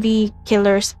leading to the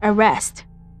killer's arrest.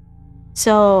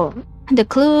 So, the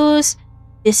clues,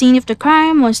 the scene of the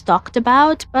crime was talked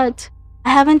about, but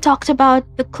I haven't talked about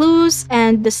the clues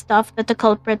and the stuff that the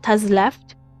culprit has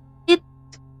left. It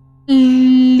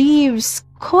leaves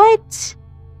quite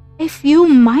a few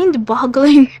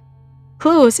mind-boggling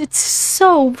clues. It's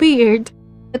so weird.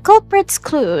 The culprit's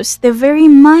clues, they're very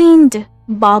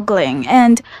mind-boggling,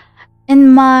 and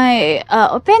in my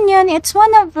opinion, it's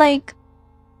one of like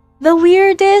the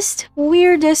weirdest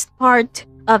part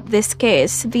of this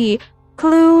case. The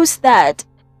clues that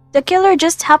the killer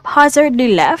just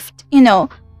haphazardly left,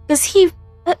 because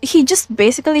he just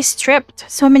basically stripped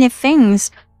so many things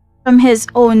from his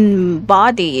own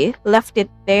body, left it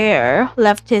there,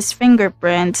 left his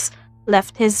fingerprints,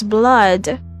 left his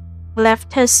blood,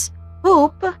 left his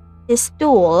poop, his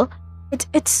stool.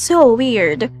 It's so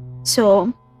weird.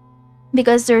 So,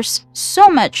 because there's so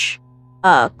much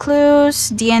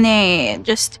clues, DNA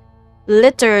just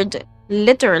littered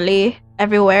literally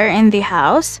everywhere in the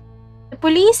house, the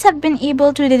police have been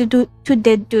able to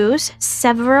deduce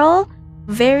several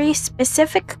very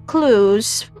specific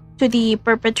clues to the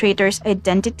perpetrator's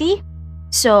identity.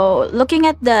 So, looking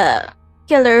at the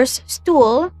killer's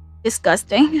stool,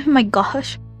 disgusting, my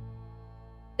gosh.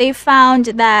 They found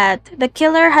that the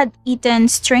killer had eaten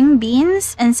string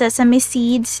beans and sesame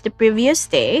seeds the previous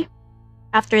day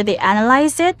after they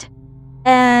analyzed it,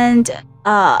 and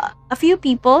a few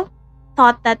people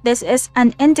thought that this is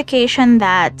an indication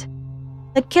that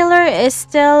the killer is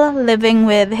still living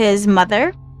with his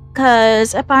mother,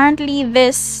 because apparently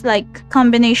this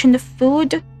combination of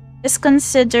food is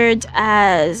considered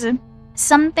as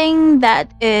something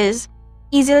that is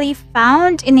easily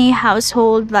found in a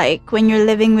household, like when you're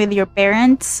living with your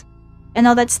parents and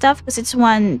all that stuff, because it's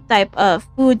one type of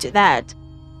food that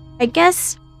I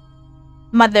guess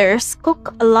mothers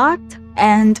cook a lot,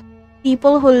 and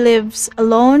people who lives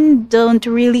alone don't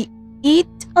really eat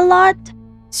a lot.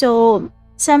 So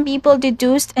some people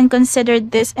deduced and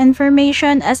considered this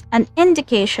information as an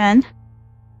indication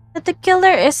that the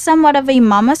killer is somewhat of a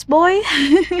mama's boy.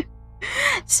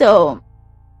 So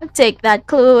take that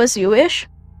clue as you wish.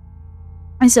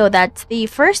 And so that's the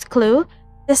first clue.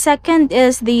 The second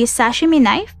is the sashimi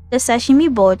knife, the sashimi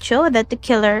bocho that the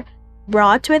killer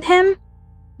brought with him.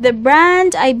 The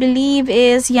brand, I believe,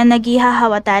 is Yanagiha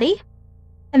Hawatari.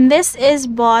 And this is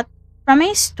bought from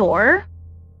a store.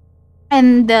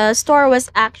 And the store was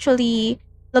actually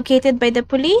located by the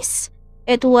police.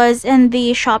 It was in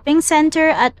the shopping center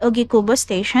at Ogikubo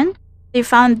Station. They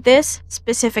found this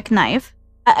specific knife.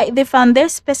 They found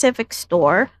this specific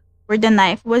store where the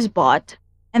knife was bought.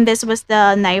 And this was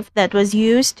the knife that was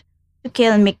used to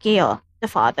kill Mikio, the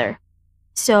father.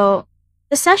 So,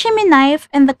 the sashimi knife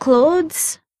and the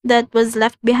clothes that was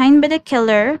left behind by the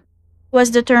killer was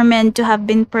determined to have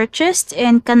been purchased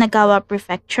in Kanagawa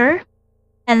Prefecture.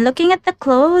 And looking at the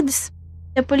clothes,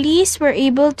 the police were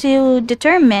able to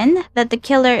determine that the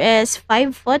killer is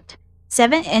 5 foot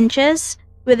 7 inches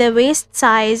with a waist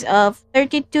size of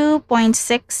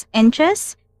 32.6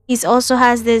 inches. He also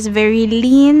has this very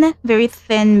lean, very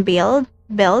thin build.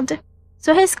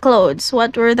 So his clothes,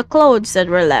 what were the clothes that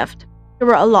were left? There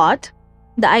were a lot.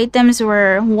 The items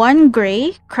were one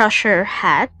gray Crusher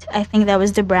hat. I think that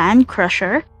was the brand,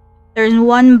 Crusher. There's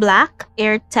one black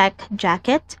AirTech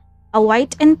jacket, a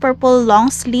white and purple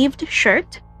long-sleeved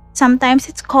shirt. Sometimes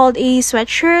it's called a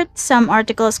sweatshirt. Some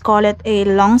articles call it a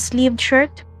long-sleeved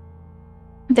shirt.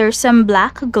 There's some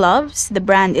black gloves. The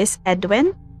brand is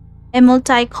Edwin. A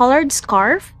multicolored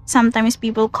scarf. Sometimes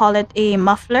people call it a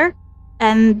muffler.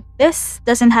 and this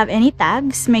doesn't have any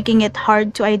tags, making it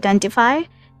hard to identify.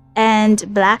 And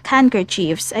black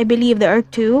handkerchiefs. I believe there are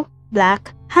two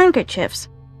black handkerchiefs.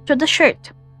 So the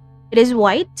shirt, it is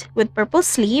white with purple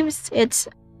sleeves. It's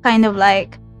kind of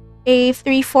like a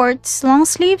 3/4 long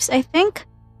sleeves, I think.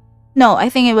 No, I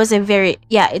think it was a very,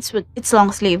 yeah, it's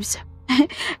long sleeves.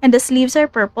 And the sleeves are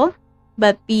purple,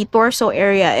 but the torso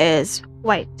area is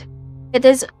white.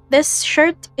 This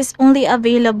shirt is only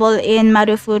available in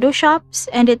Marufuru shops,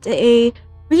 and it's a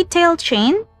retail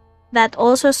chain that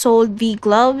also sold the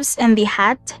gloves and the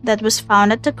hat that was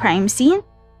found at the crime scene.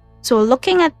 So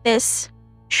looking at this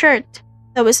shirt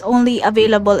that was only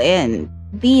available in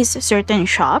these certain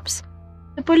shops,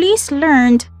 the police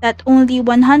learned that only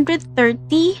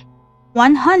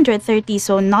 130,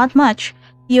 so not much,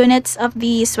 units of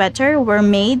the sweater were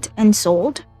made and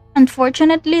sold.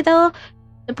 Unfortunately though,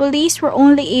 the police were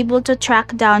only able to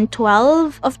track down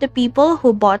 12 of the people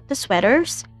who bought the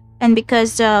sweaters, and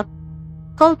because the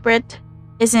culprit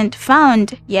isn't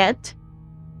found yet,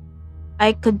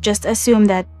 I could just assume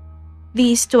that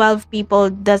these 12 people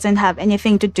doesn't have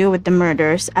anything to do with the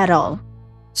murders at all.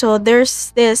 So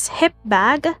there's this hip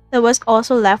bag that was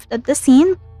also left at the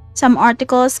scene. Some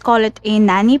articles call it a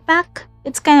nanny pack.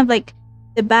 It's kind of like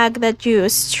the bag that you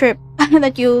strip,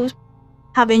 that you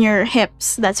have in your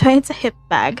hips. That's why it's a hip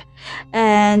bag.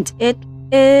 And it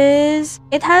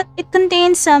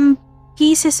contains some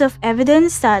pieces of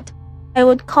evidence that I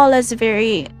would call as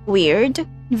very weird,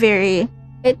 very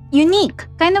unique.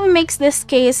 Kind of makes this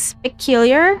case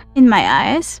peculiar in my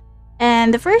eyes.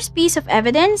 And the first piece of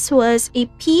evidence was a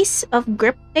piece of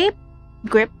grip tape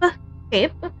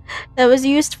that was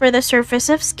used for the surface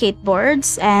of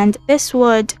skateboards, and this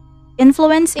would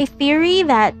influence a theory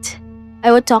that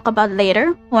I would talk about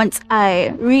later once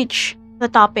I reach the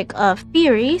topic of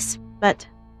theories. But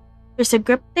there's a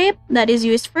grip tape that is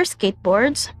used for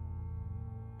skateboards.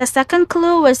 The second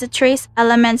clue was the trace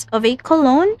elements of a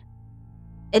cologne.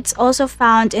 It's also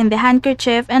found in the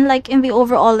handkerchief and like in the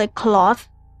overall like clothes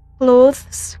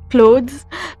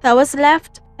that was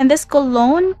left. And this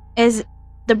cologne is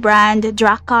the brand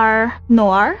Drakkar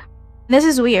Noir. This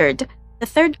is weird. The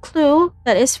third clue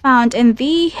that is found in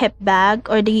the hip bag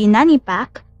or the nanny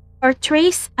pack are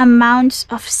trace amounts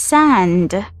of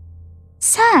sand.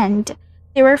 Sand!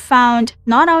 They were found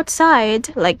not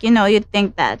outside, like, you'd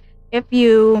think that if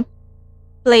you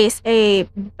place a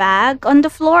bag on the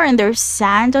floor and there's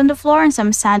sand on the floor and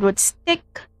some sand would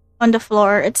stick on the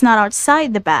floor, it's not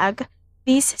outside the bag.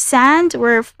 These sand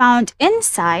were found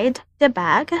inside the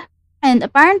bag, and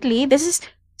apparently this is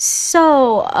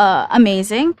so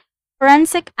amazing.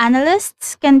 Forensic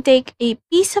analysts can take a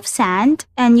piece of sand,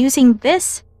 and using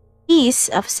this piece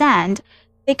of sand,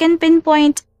 they can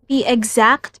pinpoint the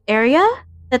exact area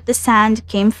that the sand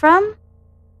came from.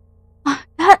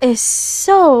 That is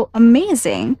so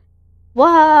amazing.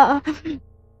 Wow.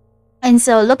 And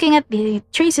so looking at the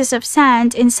traces of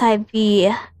sand inside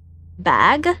the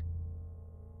bag,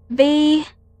 they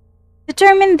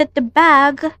determined that the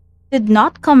bag did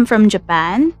not come from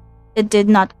Japan. It did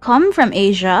not come from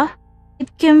Asia.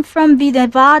 It came from the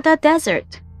Nevada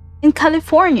desert in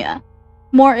California.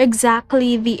 More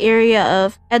exactly, the area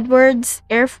of Edwards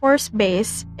Air Force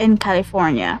Base in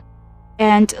California.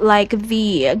 And like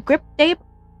the grip tape,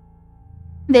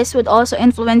 this would also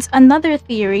influence another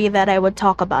theory that I would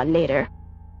talk about later.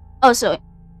 Also,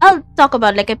 I'll talk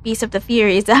about like a piece of the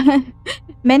theories.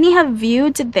 Many have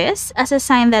viewed this as a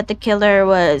sign that the killer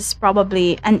was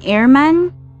probably an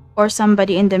airman or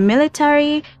somebody in the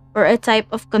military or a type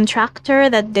of contractor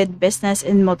that did business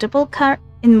in multiple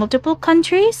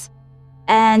countries.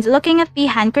 And looking at the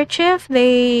handkerchief,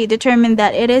 they determined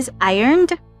that it is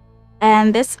ironed.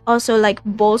 And this also like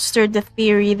bolstered the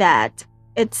theory that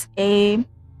it's a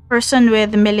person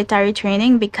with military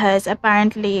training, because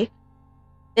apparently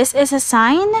this is a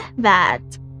sign that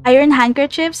iron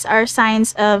handkerchiefs are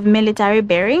signs of military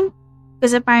bearing,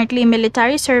 because apparently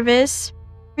military service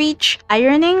preach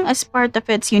ironing as part of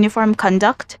its uniform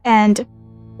conduct. And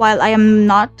while I am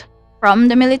not from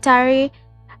the military,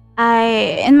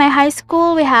 in my high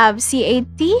school we have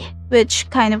CAT, which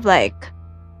kind of like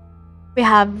we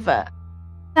have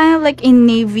kind of like a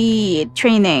Navy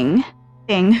training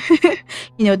thing.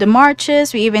 The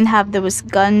marches, we even have those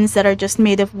guns that are just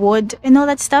made of wood and all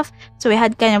that stuff. So we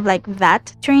had kind of like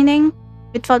that training.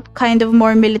 It felt kind of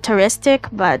more militaristic,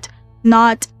 but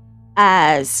not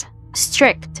as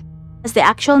strict as the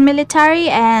actual military.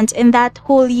 And in that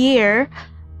whole year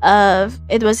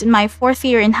it was in my 4th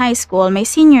year in high school, my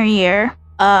senior year,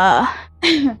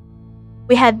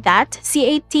 we had that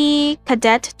CAT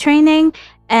cadet training,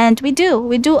 and we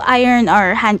do iron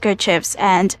our handkerchiefs.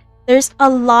 And there's a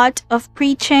lot of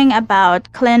preaching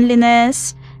about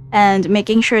cleanliness and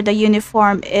making sure the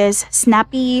uniform is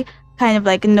snappy, kind of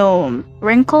like no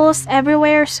wrinkles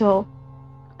everywhere. So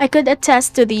I could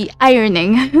attest to the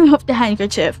ironing of the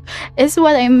handkerchief, is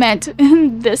what I meant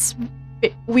in this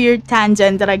weird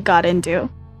tangent that I got into.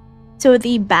 So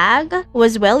the bag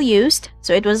was well used,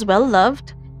 so it was well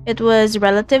loved. It was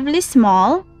relatively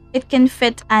small. It can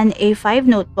fit an A5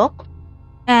 notebook.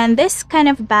 And this kind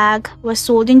of bag was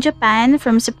sold in Japan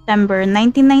from September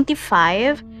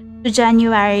 1995 to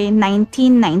January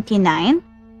 1999.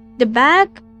 The bag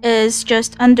is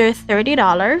just under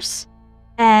 $30,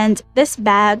 and this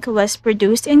bag was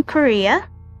produced in Korea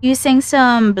using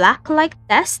some black-like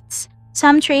tests.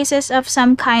 Some traces of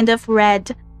some kind of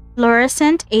red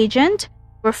fluorescent agent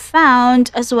were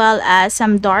found, as well as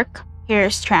some dark hair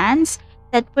strands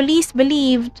that police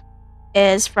believed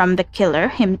is from the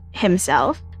killer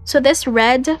himself. So this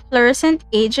red fluorescent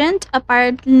agent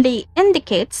apparently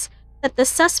indicates that the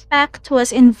suspect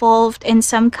was involved in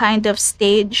some kind of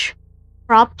stage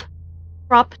prop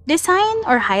design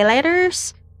or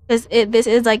highlighters, because this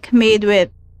is like made with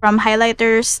from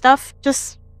highlighter stuff,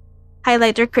 just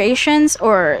highlighter creations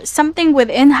or something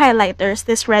within highlighters,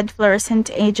 this red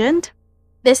fluorescent agent.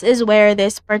 This is where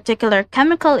this particular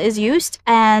chemical is used,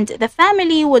 and the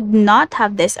family would not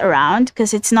have this around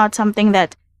because it's not something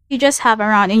that you just have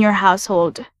around in your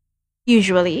household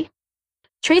usually.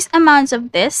 Trace amounts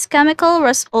of this chemical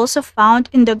was also found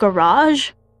in the garage.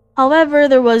 However,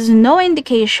 there was no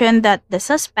indication that the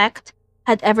suspect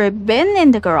had ever been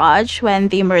in the garage when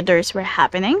the murders were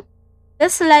happening.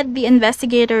 This led the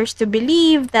investigators to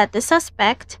believe that the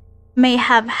suspect may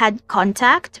have had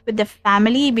contact with the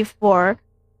family before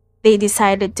they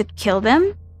decided to kill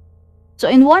them. So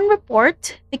in one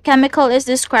report, the chemical is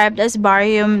described as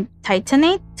barium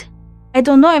titanate. I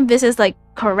don't know if this is like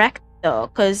correct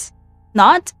though, because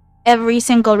not every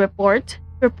single report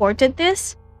reported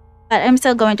this, but I'm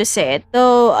still going to say it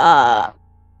though,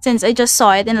 since I just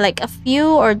saw it in like a few,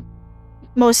 or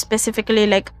most specifically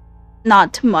like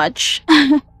not much.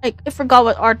 Like I forgot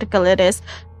what article it is,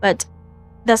 but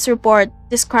this report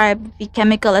described the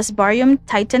chemical as barium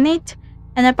titanate,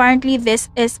 and apparently this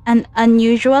is an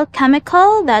unusual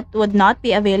chemical that would not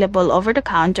be available over the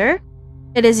counter.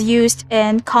 It is used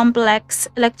in complex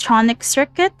electronic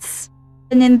circuits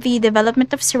and in the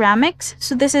development of ceramics.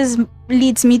 So this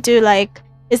leads me to like,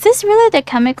 is this really the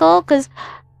chemical? Because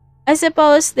I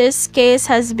suppose this case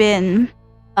has been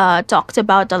talked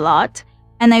about a lot,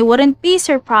 and I wouldn't be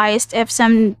surprised if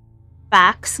some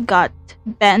facts got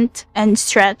bent and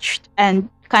stretched and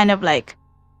kind of like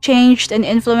changed and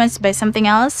influenced by something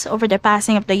else over the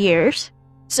passing of the years.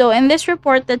 So in this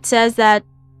report that says that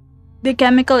the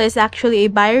chemical is actually a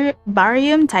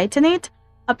barium titanate,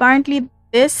 apparently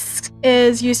this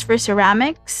is used for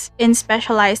ceramics in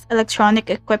specialized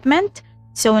electronic equipment,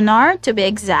 sonar to be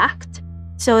exact.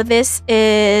 So this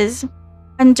is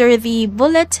under the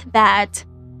bullet that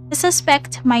the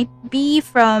suspect might be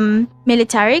from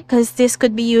military, because this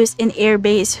could be used in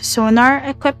air-based sonar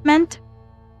equipment.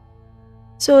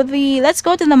 So let's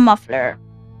go to the muffler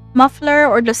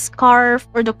or the scarf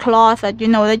or the cloth that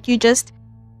that you just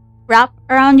wrap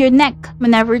around your neck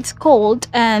whenever it's cold.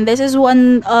 And this is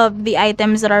one of the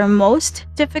items that are most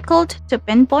difficult to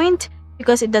pinpoint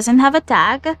because it doesn't have a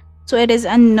tag, so it is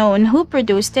unknown who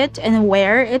produced it and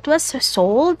where it was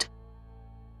sold.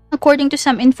 According to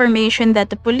some information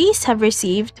that the police have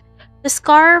received, the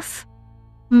scarf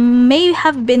may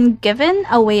have been given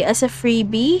away as a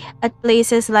freebie at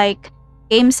places like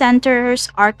game centers,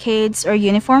 arcades, or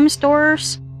uniform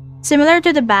stores. Similar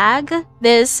to the bag,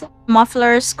 this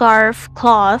muffler, scarf,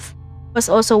 cloth was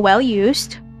also well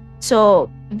used.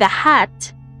 So the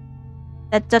hat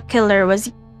that the killer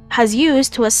has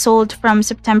used was sold from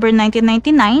September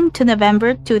 1999 to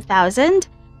November 2000.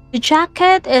 The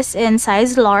jacket is in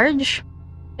size large.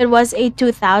 It was a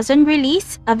 2000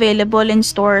 release, available in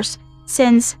stores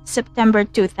since September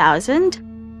 2000.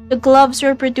 The gloves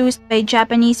were produced by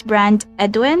Japanese brand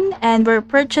Edwin and were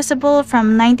purchasable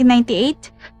from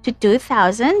 1998 to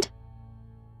 2000.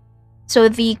 So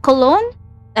the cologne,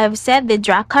 I've said the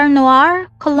Drakkar Noir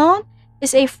cologne,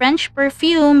 is a French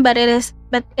perfume, but it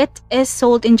is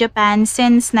sold in Japan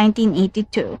since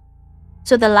 1982.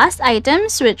 So the last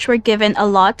items which were given a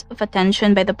lot of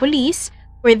attention by the police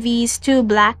were these two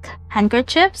black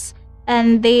handkerchiefs,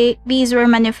 and these were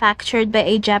manufactured by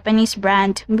a Japanese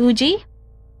brand, Muji.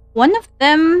 One of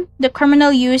them, the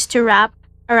criminal used to wrap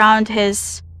around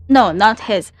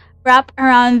wrap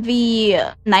around the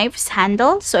knife's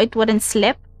handle so it wouldn't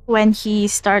slip when he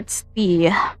starts the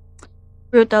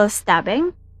brutal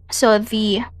stabbing. So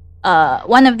the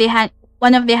one of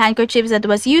the handkerchiefs that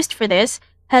was used for this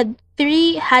had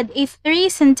a 3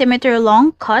 centimeter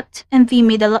long cut in the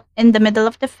middle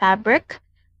of the fabric.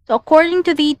 So according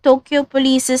to the Tokyo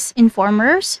police's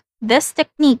informers, this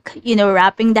technique,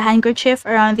 wrapping the handkerchief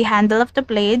around the handle of the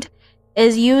blade,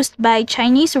 is used by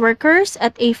Chinese workers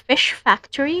at a fish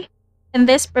factory, and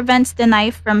this prevents the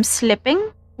knife from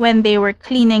slipping when they were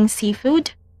cleaning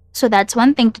seafood. So that's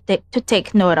one thing to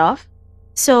take note of.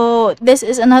 So this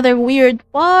is another weird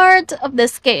part of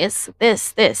this case.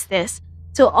 This.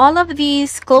 So all of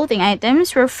these clothing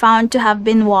items were found to have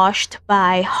been washed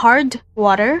by hard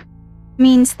water.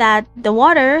 Means that the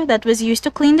water that was used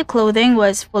to clean the clothing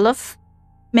was full of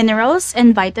minerals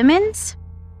and vitamins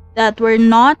that were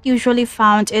not usually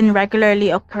found in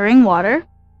regularly occurring water.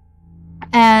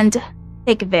 And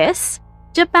take this.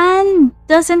 Japan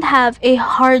doesn't have a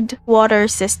hard water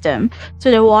system,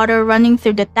 so the water running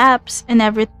through the taps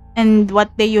and what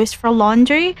they use for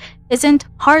laundry isn't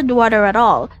hard water at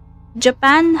all.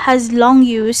 Japan has long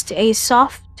used a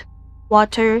soft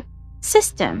water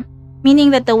system,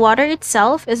 meaning that the water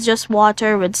itself is just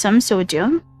water with some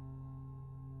sodium.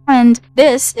 And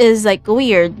this is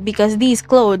weird because these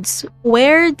clothes,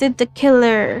 where did the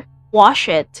killer wash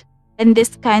it? And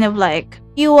this kind of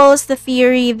fuels the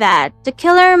theory that the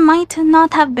killer might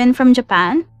not have been from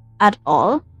Japan at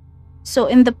all. So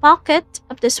in the pocket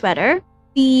of the sweater,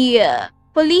 the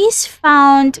police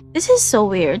found, this is so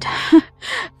weird,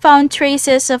 found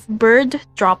traces of bird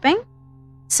dropping,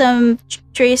 some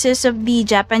traces of the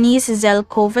Japanese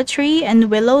zelkova tree,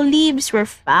 and willow leaves were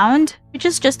found, which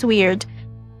is just weird.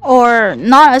 Or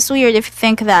not as weird if you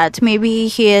think that maybe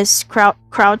he is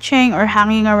crouching or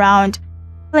hanging around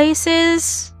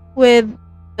places with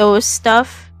those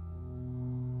stuff.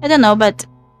 I don't know, but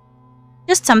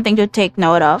just something to take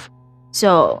note of.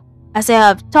 So, as I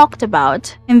have talked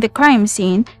about in the crime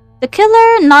scene, the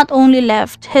killer not only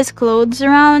left his clothes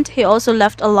around, he also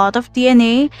left a lot of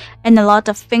DNA and a lot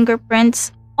of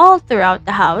fingerprints all throughout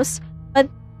the house. But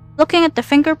looking at the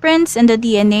fingerprints and the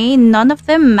DNA, none of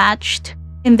them matched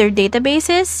in their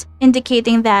databases,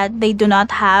 indicating that they do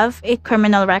not have a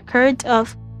criminal record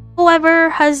of whoever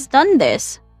has done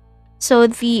this. So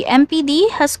the MPD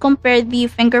has compared the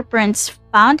fingerprints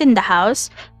found in the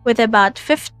house with about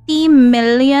 50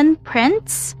 million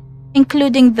prints,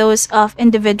 including those of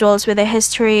individuals with a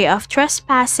history of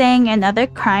trespassing and other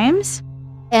crimes.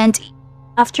 And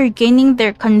after gaining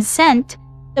their consent,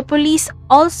 the police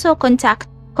also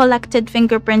collected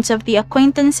fingerprints of the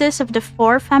acquaintances of the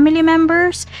 4 family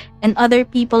members and other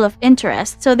people of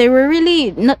interest. So they were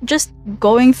really not just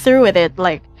going through with it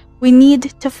we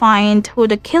need to find who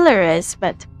the killer is,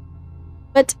 but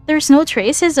there's no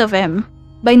traces of him.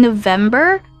 By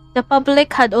November of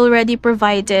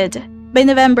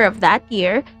that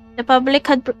year, the public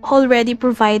had already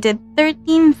provided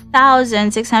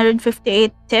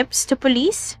 13,658 tips to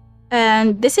police,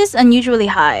 and this is unusually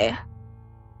high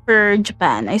for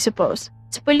Japan, I suppose.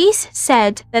 So police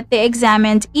said that they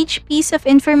examined each piece of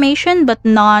information, but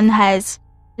none has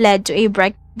led to a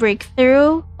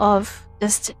breakthrough of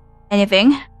just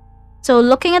anything. So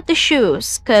looking at the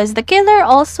shoes, because the killer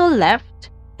also left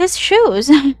his shoes.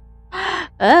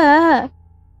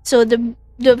 So the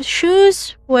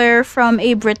shoes were from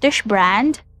a British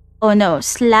brand. Oh no,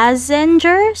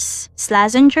 Slazengers.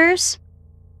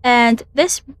 And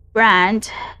this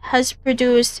brand has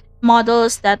produced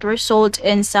models that were sold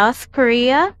in South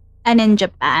Korea and in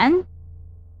Japan.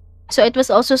 So it was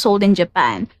also sold in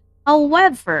Japan.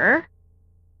 However,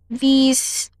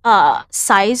 these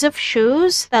size of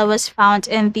shoes that was found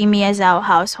in the Miyazawa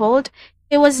household,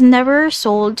 it was never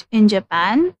sold in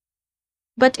Japan,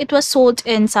 but it was sold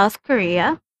in South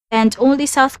Korea, and only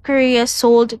South Korea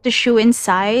sold the shoe in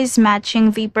size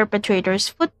matching the perpetrator's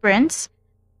footprints.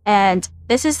 And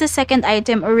this is the second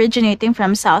item originating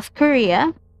from South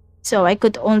Korea. So I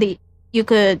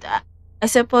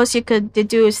suppose you could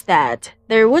deduce that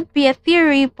there would be a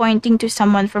theory pointing to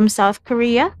someone from South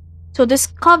Korea. So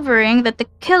discovering that the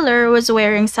killer was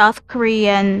wearing South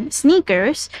Korean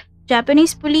sneakers,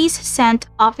 Japanese police sent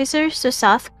officers to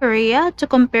South Korea to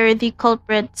compare the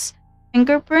culprit's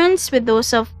fingerprints with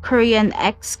those of Korean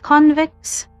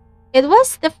ex-convicts. It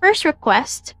was the first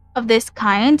request of this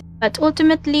kind, but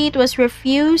ultimately it was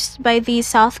refused by the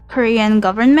South Korean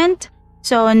government.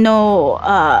 So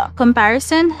no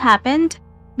comparison happened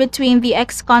between the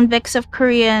ex-convicts of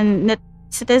Korean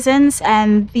citizens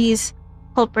and these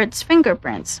culprits'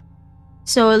 fingerprints.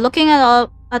 So looking at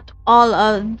all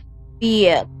of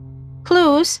the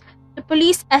clues, the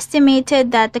police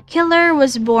estimated that the killer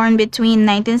was born between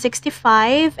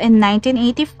 1965 and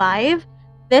 1985.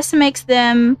 This makes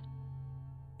them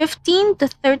 15 to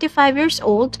 35 years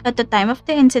old at the time of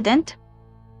the incident.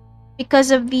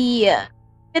 Because of the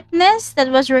fitness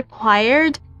that was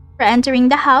required for entering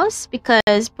the house,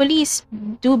 because police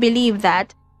do believe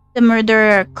that the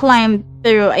murderer climbed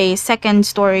through a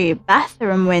second-story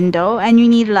bathroom window, and you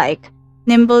need like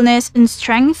nimbleness and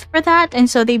strength for that, and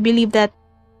so they believe that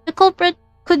the culprit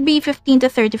could be 15 to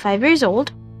 35 years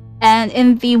old. And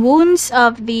in the wounds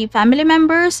of the family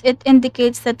members, it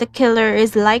indicates that the killer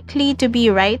is likely to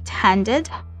be right-handed.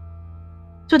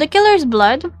 So the killer's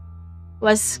blood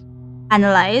was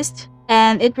analyzed,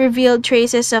 and it revealed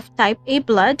traces of type A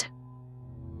blood.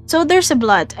 So there's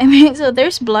blood in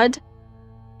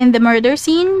the murder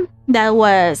scene that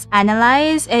was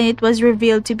analyzed, and it was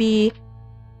revealed to be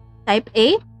type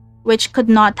A, which could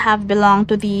not have belonged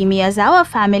to the Miyazawa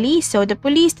family. So the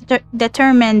police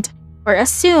determined or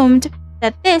assumed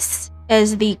that this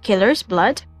is the killer's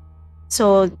blood.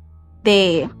 So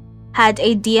they had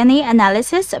a DNA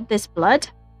analysis of this blood,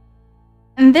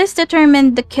 and this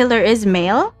determined the killer is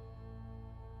male,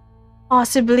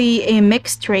 possibly a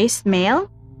mixed-race male,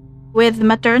 with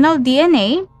maternal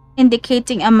DNA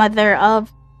indicating a mother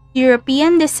of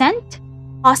European descent,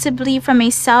 possibly from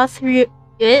a South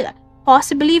European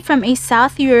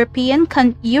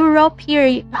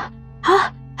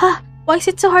why is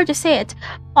it so hard to say it?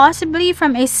 Possibly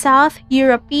from a South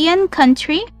European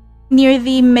country near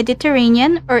the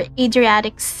Mediterranean or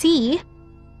Adriatic Sea,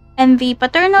 and the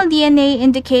paternal DNA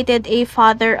indicated a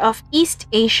father of East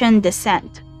Asian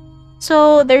descent.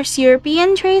 So there's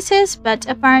European traces, but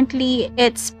apparently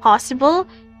it's possible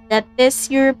that this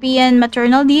European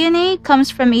maternal DNA comes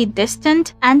from a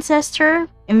distant ancestor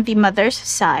in the mother's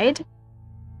side,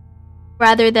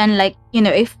 rather than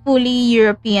a fully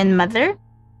European mother.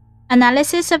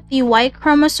 Analysis of the Y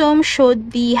chromosome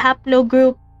showed the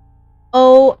haplogroup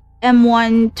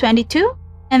OM122,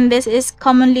 and this is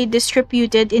commonly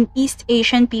distributed in East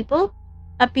Asian people,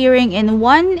 appearing in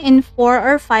 1 in 4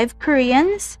 or 5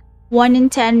 Koreans, 1 in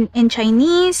 10 in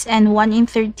Chinese, and 1 in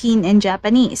 13 in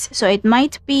Japanese. So it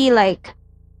might be like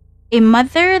a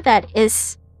mother that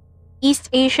is East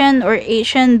Asian or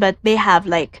Asian, but they have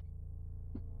like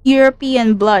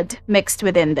European blood mixed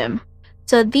within them.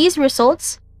 So these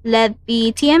results led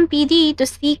the TMPD to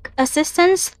seek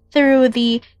assistance through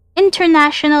the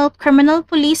International Criminal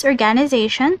Police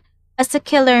Organization, as the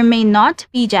killer may not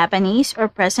be Japanese or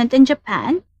present in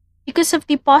Japan. Because of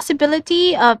the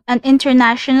possibility of an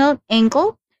international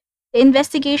angle, the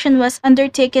investigation was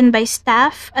undertaken by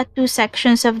staff at 2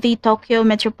 sections of the Tokyo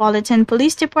Metropolitan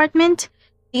Police Department,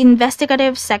 the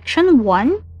Investigative Section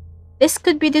 1. This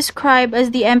could be described as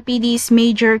the MPD's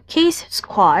major case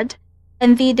squad,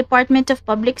 and the Department of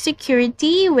Public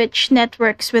Security, which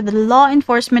networks with law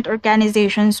enforcement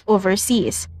organizations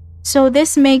overseas. So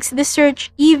this makes the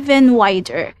search even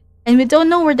wider, and we don't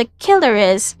know where the killer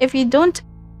is. If you don't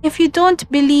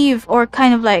believe, or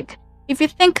if you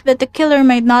think that the killer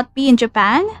might not be in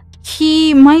Japan,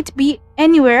 he might be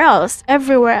anywhere else,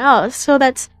 everywhere else. So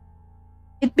it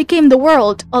became the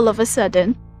world all of a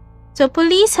sudden. So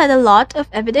police had a lot of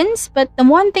evidence, but the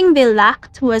one thing they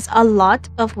lacked was a lot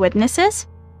of witnesses.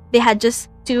 They had just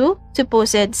 2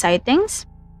 supposed sightings.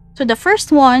 So the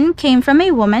first one came from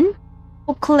a woman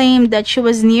who claimed that she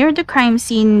was near the crime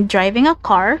scene driving a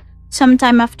car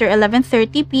sometime after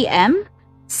 11:30 p.m.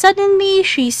 Suddenly,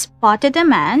 she spotted a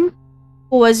man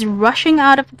who was rushing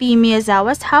out of the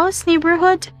Miyazawa's house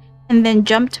neighborhood and then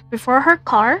jumped before her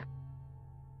car.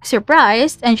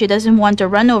 Surprised, and she doesn't want to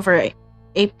run over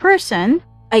a person,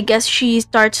 I guess she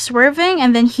starts swerving,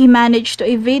 and then he managed to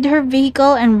evade her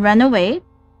vehicle and run away.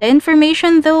 The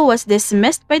information, though, was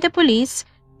dismissed by the police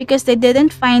because they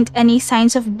didn't find any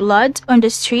signs of blood on the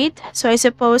street. So I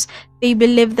suppose they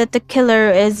believe that the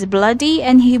killer is bloody,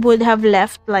 and he would have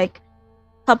left like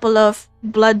a couple of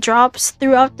blood drops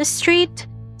throughout the street.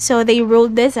 So they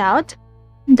ruled this out.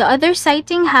 The other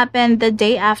sighting happened the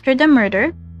day after the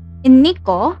murder. In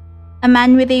Nikko, a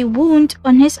man with a wound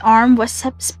on his arm was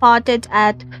spotted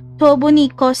at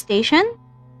Tobuniko Station,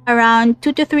 around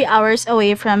 2 to 3 hours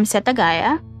away from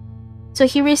Setagaya. So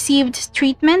he received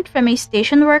treatment from a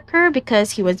station worker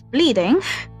because he was bleeding.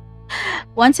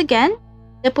 Once again,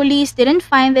 the police didn't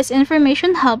find this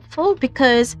information helpful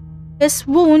because this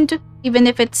wound, even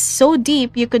if it's so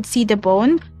deep you could see the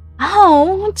bone,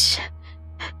 ouch!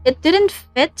 It didn't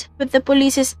fit with the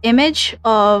police's image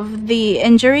of the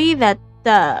injury that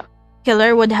the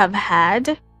killer would have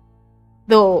had.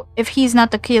 Though, if he's not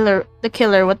the killer,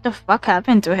 what the fuck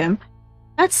happened to him?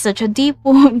 That's such a deep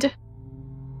wound.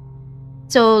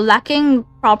 So, lacking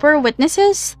proper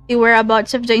witnesses, the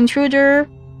whereabouts of the intruder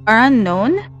are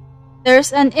unknown.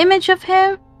 There's an image of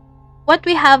him what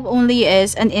we have only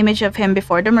is an image of him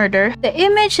before the murder. The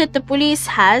image that the police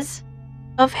has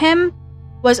of him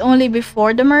was only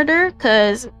before the murder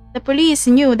because the police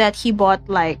knew that he bought,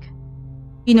 like,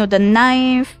 the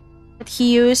knife that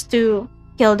he used to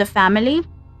kill the family.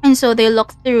 And so they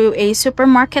looked through a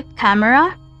supermarket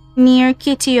camera near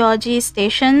Kitioji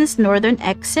Station's northern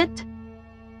exit.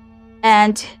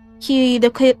 And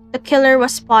the killer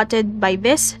was spotted by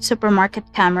this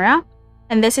supermarket camera.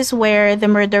 And this is where the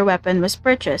murder weapon was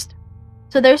purchased.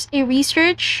 So there's a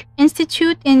research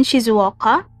institute in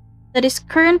Shizuoka that is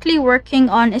currently working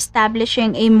on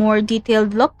establishing a more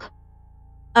detailed look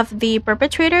of the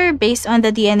perpetrator based on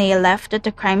the DNA left at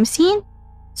the crime scene.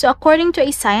 So according to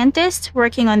a scientist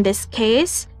working on this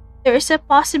case, there is a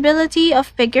possibility of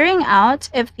figuring out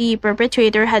if the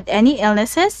perpetrator had any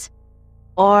illnesses,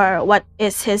 or what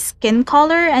is his skin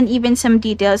color, and even some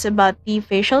details about the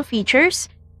facial features.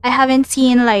 I haven't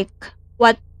seen like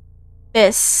what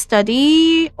this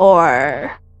study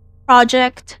or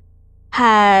project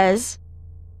has,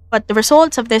 what the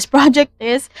results of this project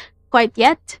is quite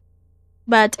yet.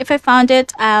 But if I found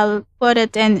it, I'll put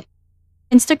it in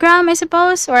Instagram, I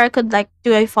suppose, or I could like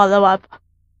do a follow-up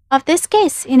of this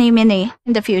case in a mini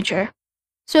in the future.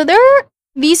 So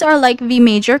these are like the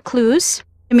major clues,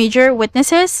 the major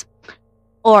witnesses,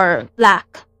 or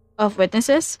lack of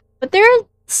witnesses. But there are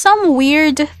some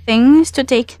weird things to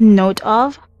take note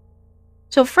of.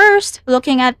 So first,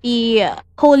 looking at the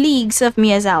colleagues of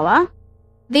Miyazawa,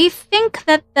 they think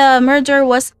that the murder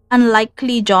was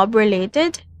unlikely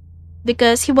job-related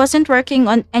because he wasn't working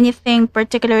on anything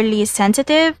particularly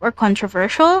sensitive or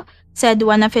controversial, said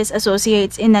one of his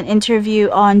associates in an interview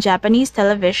on Japanese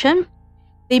television.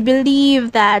 They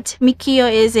believe that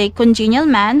Mikio is a congenial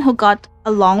man who got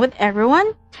along with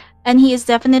everyone, and he is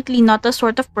definitely not the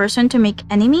sort of person to make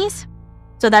enemies.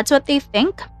 So that's what they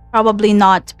think. Probably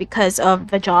not because of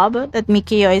the job that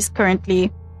Mikio is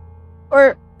currently,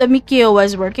 or that Mikio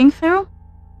was working through.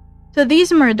 So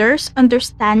these murders,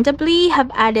 understandably,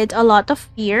 have added a lot of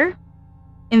fear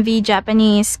in the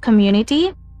Japanese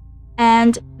community,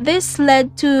 and this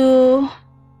led to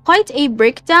quite a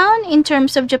breakdown in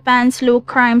terms of Japan's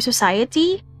low-crime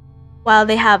society. While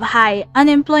they have high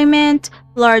unemployment,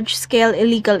 large-scale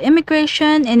illegal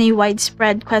immigration, and a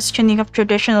widespread questioning of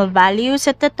traditional values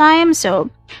at the time, so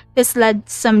this led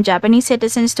some Japanese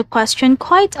citizens to question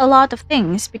quite a lot of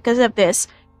things because of this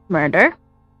murder.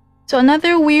 So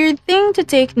another weird thing to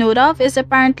take note of is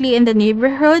apparently in the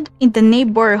neighborhood,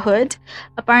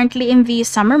 apparently in the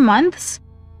summer months,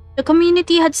 the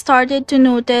community had started to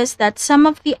notice that some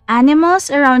of the animals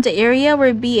around the area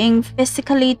were being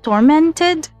physically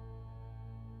tormented.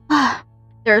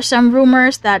 There are some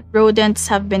rumors that rodents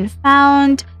have been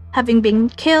found, having been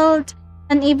killed,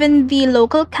 and even the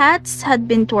local cats had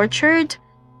been tortured.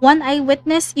 One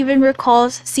eyewitness even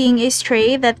recalls seeing a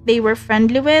stray that they were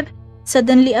friendly with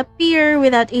suddenly appear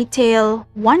without a tail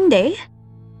one day.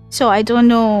 So I don't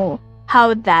know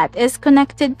how that is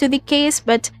connected to the case,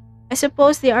 but I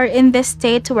suppose they are in this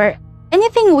state where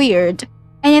anything weird,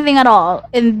 anything at all,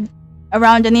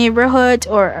 around the neighborhood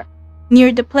or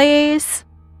near the place,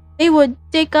 they would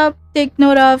take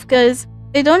note of because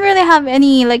they don't really have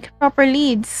any like proper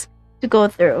leads to go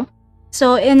through.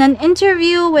 So in an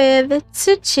interview with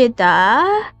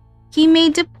Tsuchida, he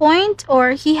made a point,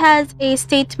 or he has a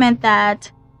statement that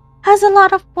has a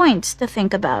lot of points to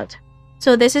think about.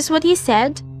 So this is what he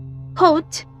said,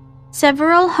 quote,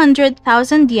 "Several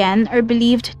 100,000 yen are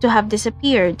believed to have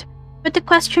disappeared, but the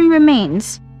question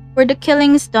remains, were the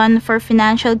killings done for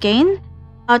financial gain,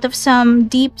 out of some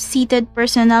deep-seated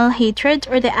personal hatred,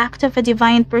 or the act of a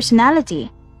divine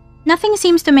personality? Nothing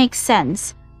seems to make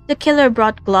sense. The killer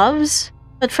brought gloves,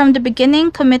 but from the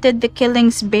beginning committed the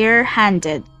killings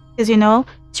bare-handed." Because,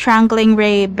 strangling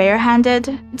Ray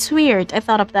barehanded, it's weird. I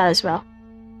thought of that as well.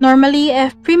 Normally,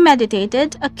 if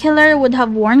premeditated, a killer would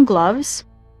have worn gloves.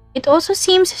 It also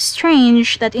seems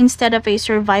strange that instead of a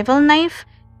survival knife,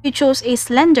 he chose a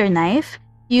slender knife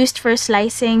used for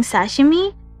slicing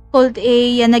sashimi called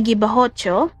a yanagi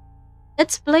bahocho.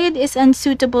 Its blade is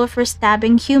unsuitable for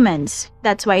stabbing humans.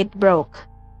 That's why it broke.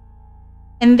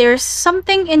 And there's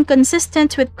something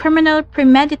inconsistent with criminal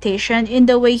premeditation in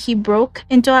the way he broke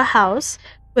into a house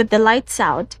with the lights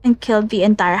out and killed the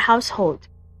entire household.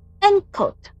 End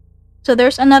quote. So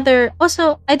there's another,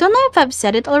 also, I don't know if I've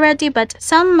said it already, but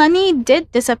some money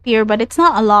did disappear, but it's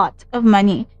not a lot of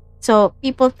money. So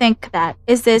people think that,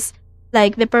 is this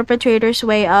like the perpetrator's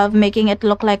way of making it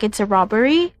look like it's a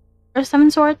robbery or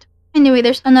some sort? Anyway,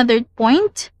 there's another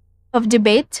point of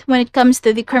debate when it comes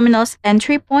to the criminal's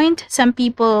entry point. Some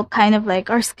people kind of like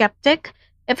are skeptic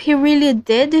if he really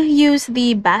did use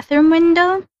the bathroom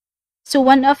window. So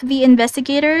one of the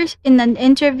investigators in an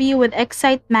interview with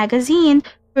Excite magazine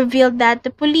revealed that the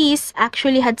police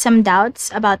actually had some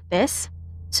doubts about this.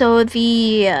 So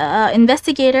the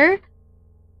investigator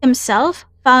himself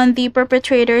found the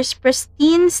perpetrator's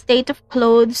pristine state of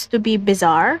clothes to be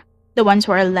bizarre, the ones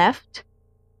who are left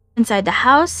inside the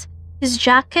house. His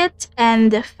jacket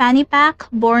and fanny pack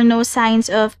bore no signs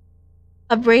of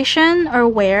abrasion or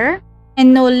wear,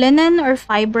 and no linen or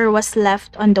fiber was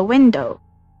left on the window.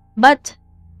 But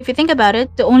if you think about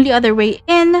it, the only other way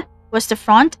in was the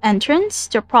front entrance.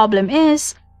 The problem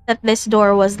is that this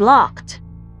door was locked.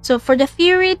 So for the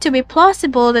theory to be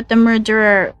plausible that the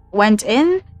murderer went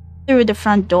in through the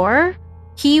front door,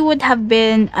 he would have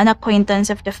been an acquaintance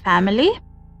of the family.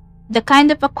 The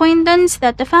kind of acquaintance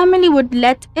that the family would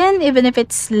let in even if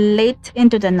it's late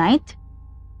into the night.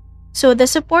 So the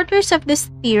supporters of this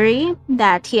theory,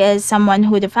 that he is someone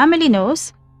who the family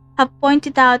knows, have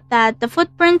pointed out that the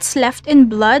footprints left in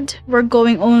blood were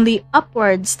going only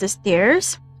upwards the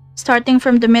stairs, starting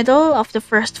from the middle of the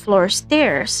first floor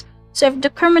stairs. So if the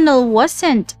criminal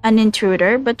wasn't an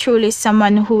intruder but truly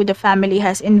someone who the family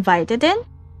has invited in,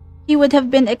 he would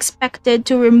have been expected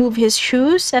to remove his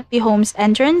shoes at the home's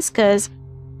entrance, because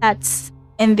that's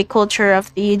in the culture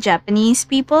of the Japanese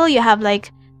people. You have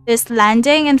like this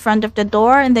landing in front of the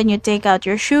door, and then you take out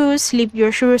your shoes, leave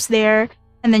your shoes there,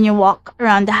 and then you walk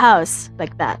around the house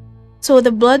like that. So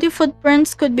the bloody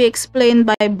footprints could be explained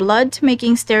by blood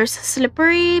making stairs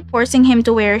slippery, forcing him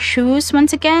to wear shoes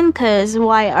once again, because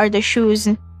why are the shoes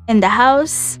in the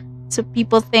house? So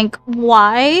people think,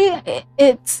 why?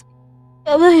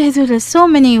 There's so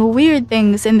many weird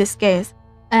things in this case.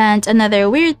 And another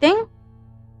weird thing,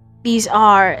 these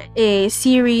are a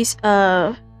series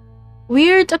of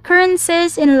weird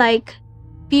occurrences in like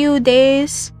few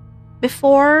days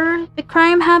before the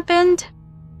crime happened.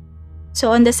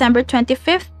 So on December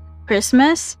 25th,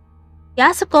 Christmas,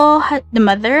 Yasuko, the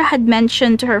mother, had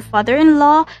mentioned to her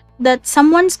father-in-law that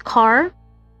someone's car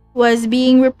was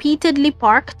being repeatedly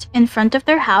parked in front of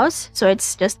their house. So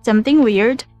it's just something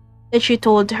weird that she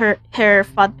told her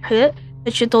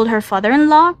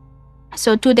father-in-law.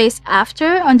 So 2 days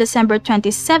after, on December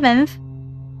 27th,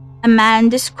 a man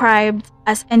described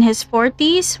as in his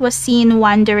 40s was seen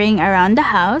wandering around the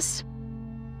house.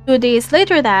 2 days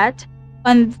later that,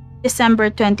 on December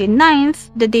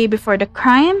 29th, the day before the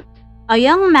crime, a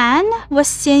young man was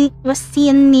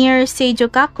seen near Seijo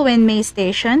Gakuen Mei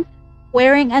Station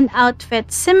wearing an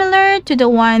outfit similar to the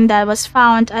one that was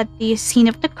found at the scene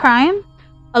of the crime,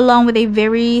 along with a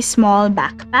very small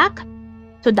backpack.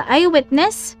 So the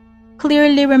eyewitness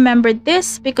clearly remembered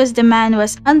this because the man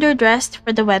was underdressed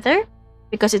for the weather,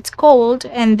 because it's cold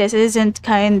and this isn't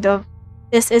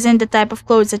the type of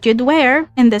clothes that you'd wear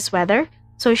in this weather.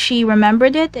 So she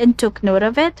remembered it and took note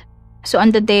of it. So on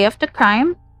the day of the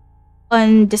crime,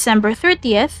 on December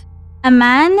 30th, a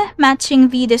man matching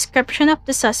the description of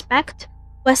the suspect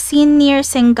was seen near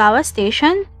Sengawa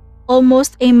Station,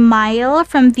 almost a mile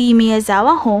from the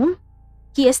Miyazawa home.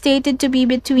 He is stated to be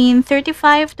between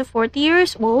 35 to 40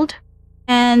 years old,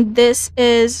 and this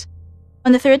is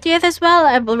on the 30th as well.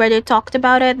 I've already talked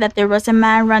about it, that there was a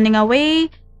man running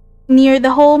away near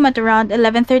the home at around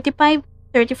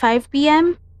 11:35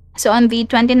 p.m. So on the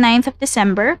 29th of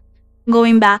December,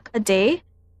 going back a day,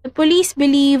 the police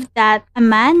believed that a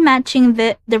man matching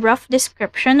the rough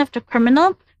description of the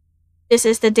criminal, this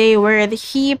is the day where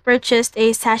he purchased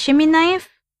a sashimi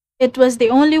knife. It was the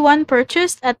only one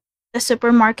purchased at the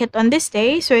supermarket on this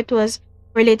day, so it was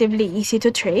relatively easy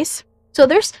to trace. So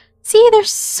there's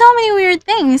so many weird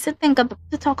things to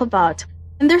talk about,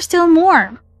 and there's still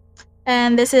more.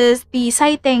 And this is the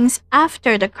sightings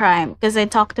after the crime, because I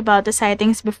talked about the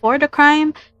sightings before the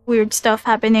crime, weird stuff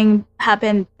happened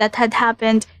that had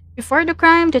happened before the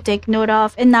crime to take note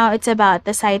of, and now it's about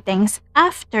the sightings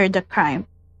after the crime.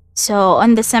 So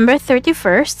on December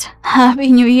 31st,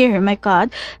 Happy New Year, my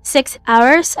god, 6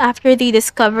 hours after the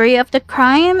discovery of the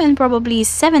crime and probably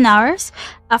 7 hours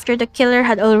after the killer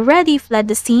had already fled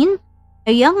the scene,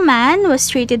 a young man was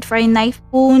treated for a knife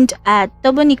wound at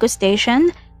Toboniko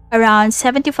Station, around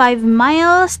 75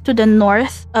 miles to the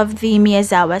north of the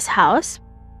Miyazawa's house.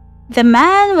 The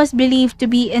man was believed to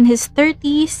be in his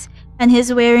 30s and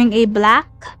he's wearing a black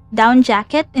down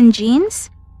jacket and jeans.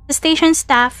 The station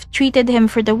staff treated him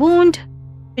for the wound,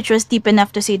 which was deep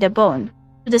enough to see the bone.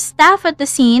 The staff at the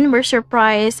scene were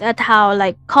surprised at how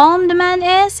calm the man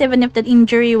is, even if the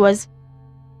injury was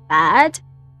bad,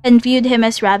 and viewed him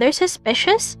as rather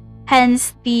suspicious,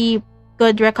 hence the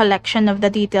good recollection of the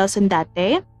details on that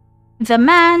day. The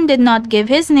man did not give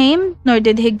his name, nor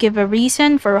did he give a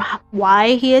reason for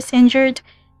why he is injured,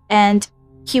 and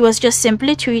he was just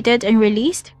simply treated and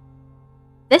released.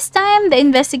 This time, the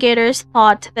investigators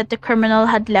thought that the criminal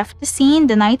had left the scene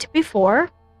the night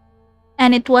before,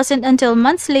 and it wasn't until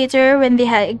months later when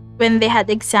they had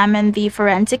examined the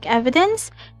forensic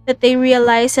evidence that they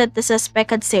realized that the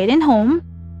suspect had stayed in home.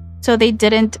 So they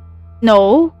didn't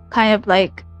know, kind of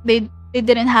like they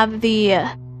didn't have the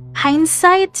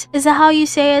hindsight. Is that how you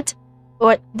say it?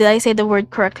 Or did I say the word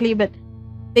correctly? But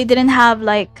they didn't have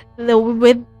like the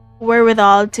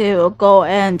wherewithal to go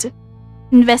and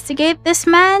investigate this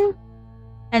man,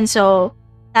 and so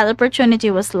that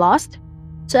opportunity was lost.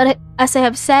 So as I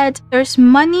have said, there's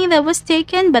money that was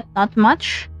taken, but not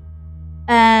much.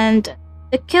 And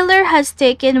the killer has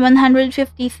taken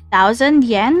 150,000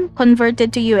 yen,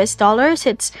 converted to US dollars.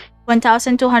 It's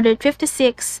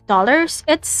 $1,256.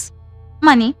 It's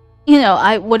money.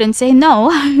 I wouldn't say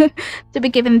no to be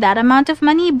given that amount of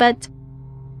money, but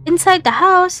inside the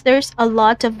house, there's a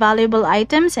lot of valuable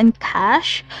items and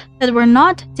cash that were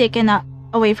not taken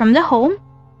away from the home.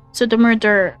 So the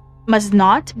murder must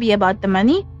not be about the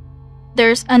money.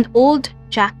 There's an old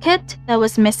jacket that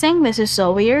was missing. This is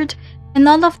so weird. And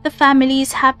all of the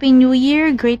family's Happy New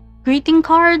Year greeting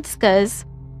cards, because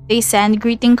they send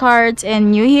greeting cards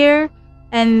in New Year,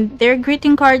 and their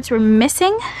greeting cards were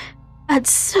missing.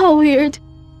 That's so weird.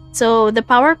 So the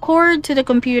power cord to the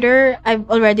computer, I've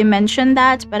already mentioned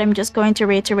that, but I'm just going to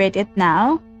reiterate it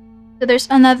now. So there's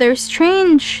another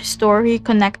strange story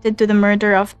connected to the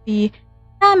murder of the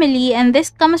family, and this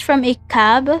comes from a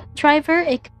taxi driver.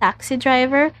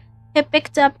 He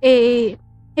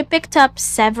picked up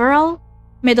several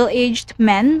middle-aged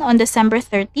men on December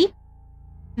 30.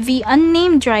 The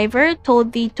unnamed driver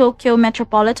told the Tokyo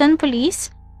Metropolitan Police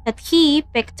that he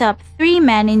picked up 3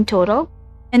 men in total,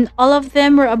 and all of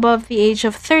them were above the age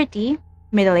of 30,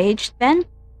 middle-aged then.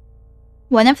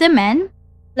 One of the men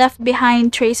left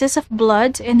behind traces of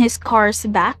blood in his car's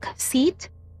back seat.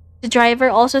 The driver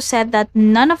also said that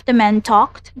none of the men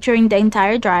talked during the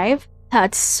entire drive.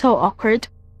 That's so awkward.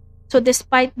 So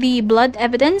despite the blood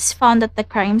evidence found at the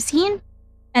crime scene,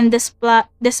 and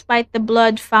despite the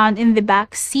blood found in the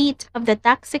back seat of the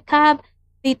taxi cab,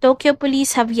 the Tokyo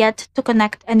police have yet to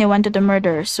connect anyone to the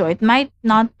murder. So it might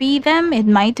not be them, it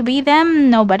might be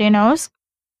them, nobody knows.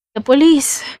 The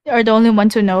police are the only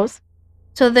ones who knows.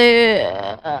 So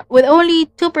with only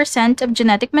 2% of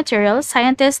genetic material,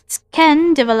 scientists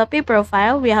can develop a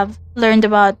profile. We have learned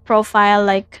about profile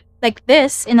like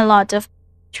this in a lot of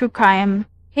true crime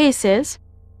cases.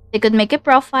 They could make a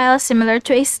profile similar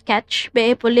to a sketch by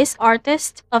a police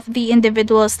artist of the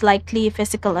individual's likely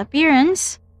physical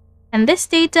appearance. And this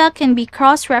data can be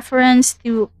cross-referenced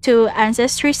to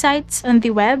ancestry sites on the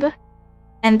web.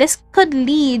 And this could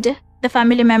lead the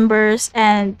family members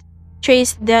and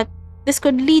this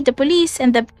could lead the police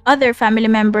and the other family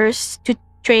members to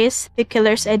trace the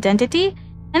killer's identity.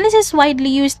 And this is widely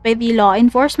used by the law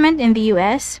enforcement in the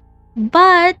US.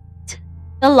 But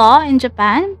the law in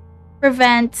Japan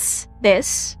prevents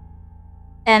this.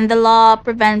 And the law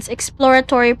prevents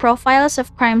exploratory profiles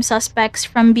of crime suspects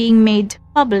from being made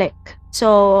public.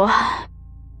 So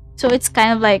it's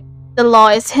kind of like the law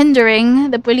is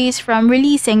hindering the police from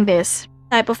releasing this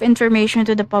type of information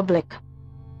to the public.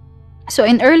 So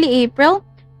in early April,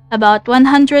 about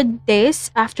 100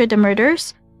 days after the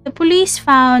murders, the police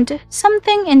found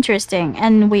something interesting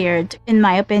and weird, in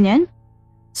my opinion.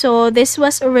 So this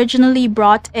was originally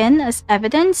brought in as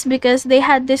evidence because they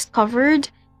had discovered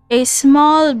a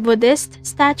small Buddhist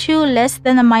statue less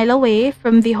than a mile away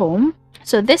from the home.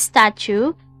 So this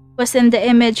statue was in the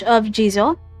image of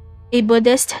Jizo, a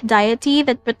Buddhist deity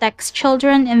that protects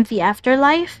children in the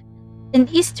afterlife. In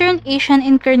Eastern Asian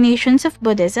incarnations of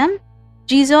Buddhism,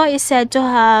 Jizo is said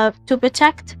to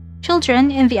protect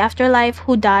children in the afterlife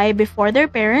who die before their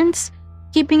parents,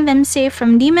 keeping them safe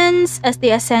from demons as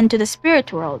they ascend to the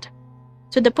spirit world.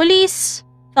 So the police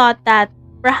thought that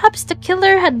perhaps the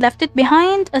killer had left it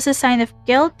behind as a sign of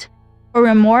guilt or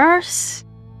remorse.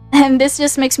 And this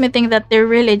just makes me think that they're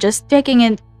really just taking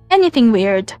in anything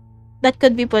weird that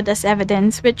could be put as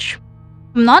evidence, which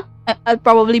I'm not. I'll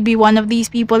probably be one of these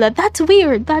people that's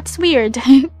weird.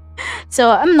 So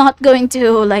I'm not going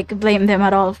to blame them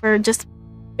at all for just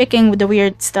picking the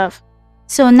weird stuff.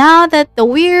 So now that the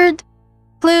weird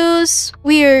clues,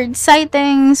 weird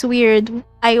sightings, weird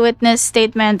eyewitness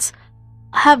statements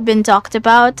have been talked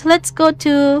about, let's go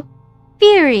to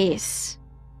theories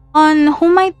on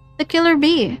who might the killer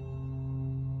be.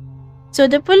 So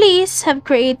the police have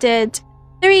created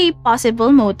 3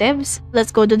 possible motives.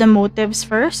 Let's go to the motives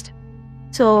first.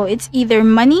 So it's either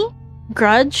money,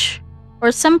 grudge,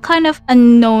 or some kind of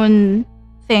unknown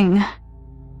thing.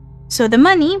 So the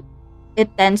money,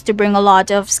 it tends to bring a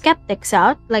lot of skeptics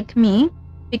out, like me,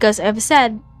 because I've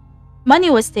said money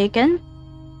was taken,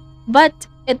 but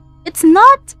it's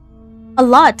not a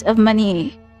lot of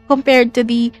money compared to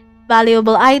the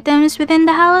valuable items within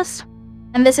the house.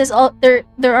 And this is all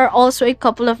there are also a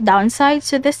couple of downsides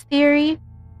to this theory.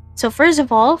 So first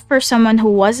of all, for someone who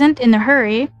wasn't in a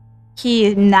hurry,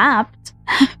 he napped.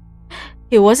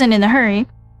 He wasn't in a hurry.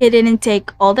 He didn't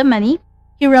take all the money.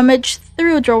 He rummaged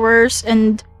through drawers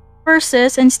and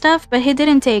purses and stuff, but he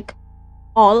didn't take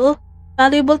all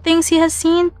valuable things he has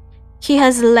seen. He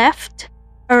has left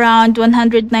around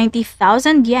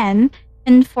 190,000 yen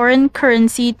in foreign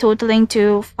currency totaling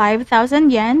to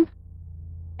 5,000 yen.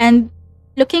 And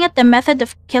looking at the method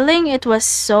of killing, it was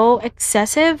so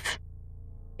excessive.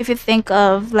 If you think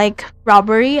of like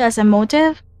robbery as a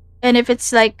motive, and if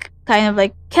it's like kind of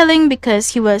like killing because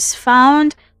he was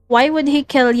found, why would he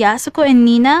kill Yasuko and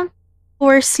Nina, who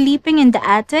were sleeping in the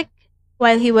attic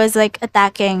while he was like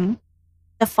attacking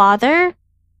the father?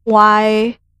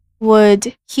 Why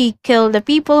would he kill the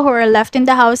people who are left in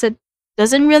the house that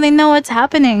doesn't really know what's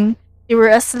happening? They were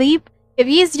asleep. If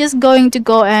he's just going to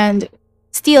go and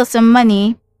steal some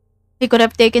money, he could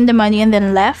have taken the money and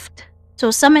then left.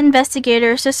 So some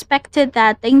investigators suspected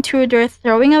that the intruder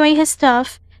throwing away his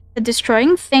stuff,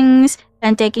 destroying things,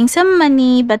 and taking some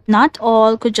money, but not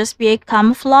all, could just be a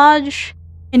camouflage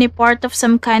and a part of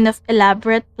some kind of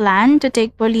elaborate plan to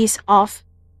take police off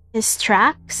his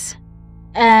tracks.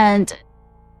 And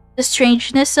the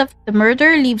strangeness of the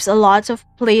murder leaves a lot of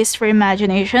place for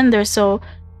imagination. This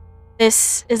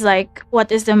is like,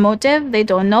 what is the motive? They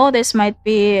don't know. This might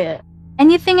be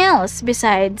anything else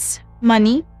besides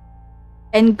money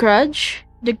and grudge.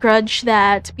 The grudge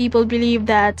that people believe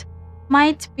that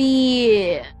might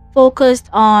be focused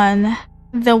on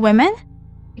the women,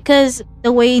 because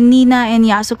the way Nina and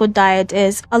Yasuko died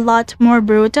is a lot more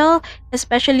brutal,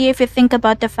 especially if you think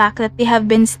about the fact that they have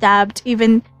been stabbed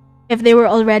even if they were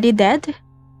already dead.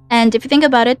 And if you think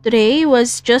about it, Rei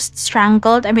was just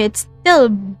strangled. I mean, it's still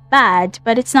bad,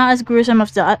 but it's not as gruesome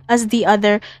as the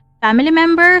other family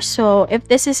members. So if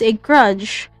this is a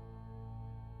grudge,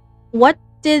 what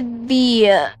did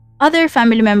the other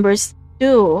family members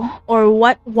do? Or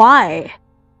why?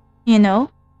 You know?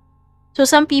 So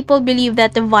some people believe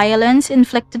that the violence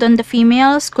inflicted on the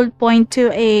females could point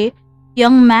to a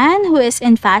young man who is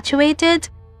infatuated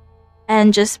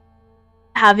and just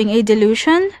having a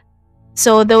delusion.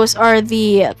 So those are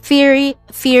the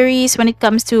theories when it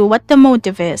comes to what the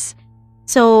motive is.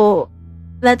 So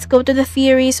let's go to the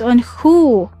theories on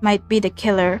who might be the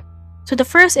killer. So the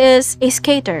first is a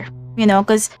skater,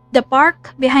 because the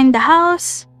park behind the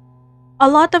house, a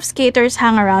lot of skaters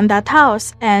hang around that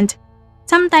house, and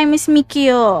sometimes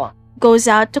Mikio goes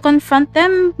out to confront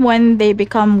them when they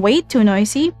become way too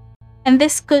noisy, and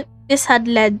this had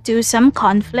led to some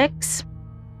conflicts.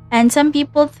 And some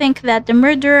people think that the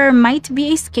murderer might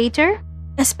be a skater,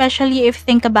 especially if you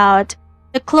think about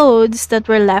the clothes that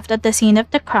were left at the scene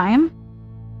of the crime.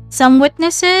 Some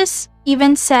witnesses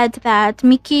even said that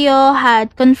Mikio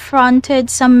had confronted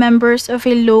some members of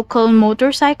a local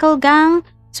motorcycle gang,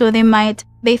 so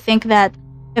they think that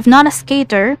if not a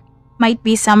skater, might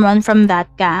be someone from that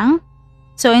gang.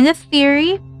 So in the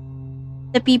theory,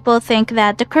 the people think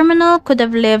that the criminal could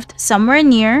have lived somewhere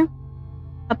near,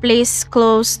 a place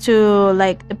close to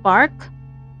like the park,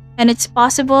 and it's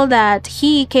possible that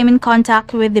he came in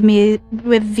contact with the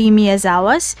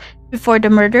Miyazawas before the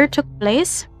murder took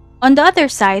place. On the other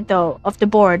side though of the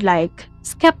board, like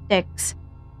skeptics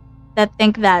that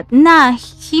think that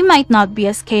he might not be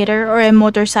a skater or a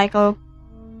motorcycle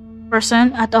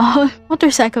person at all,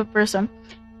 motorcycle person,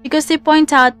 because they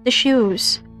point out the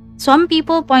shoes. Some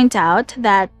people point out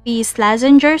that the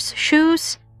Slazenger's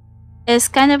shoes is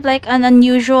kind of like an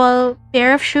unusual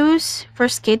pair of shoes for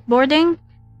skateboarding,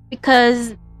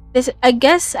 because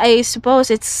I suppose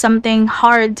it's something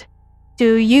hard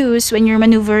to use when you're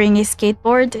maneuvering a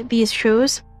skateboard, these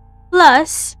shoes.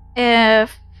 Plus,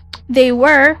 if they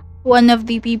were one of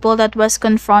the people that was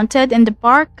confronted in the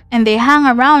park and they hang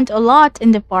around a lot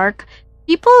in the park,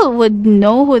 people would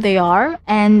know who they are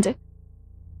and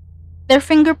their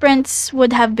fingerprints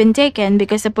would have been taken,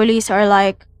 because the police are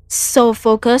like so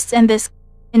focused in this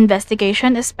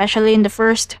investigation, especially in the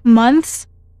first months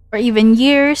or even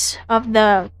years of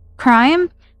the crime.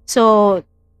 So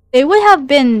they would have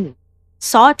been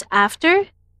sought after.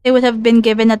 They would have been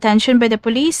given attention by the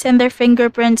police, and their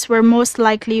fingerprints were most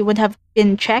likely would have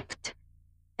been checked.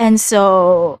 And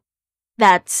so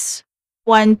that's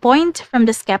one point from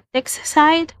the skeptics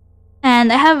side.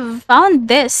 And I have found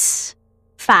this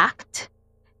fact,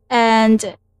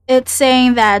 and it's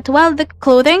saying that while the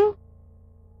clothing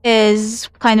is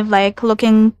kind of like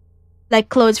looking like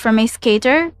clothes from a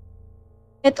skater,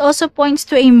 it also points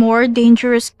to a more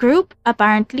dangerous group,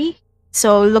 apparently.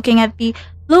 So, looking at the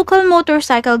local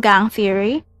motorcycle gang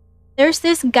theory, there's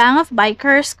this gang of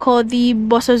bikers called the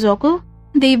Bosozoku.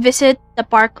 They visit the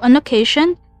park on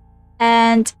occasion,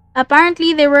 and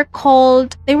apparently they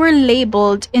were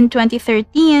labeled in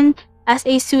 2013 as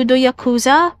a pseudo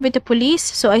yakuza with the police.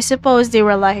 So I suppose they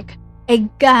were like a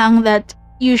gang that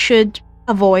you should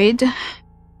avoid.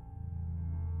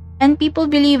 And people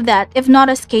believe that if not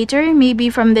a skater, maybe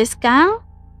from this gang.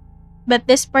 But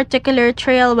this particular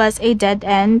trail was a dead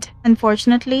end,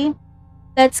 unfortunately.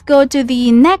 Let's go to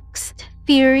the next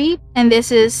theory, and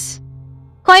this is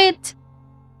quite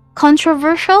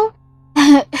controversial.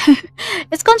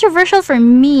 It's controversial for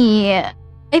me.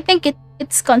 I think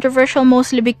it's controversial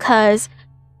mostly because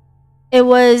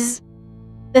the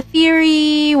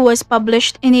theory was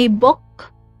published in a book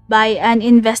by an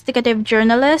investigative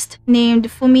journalist named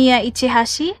Fumiya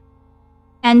Ichihashi.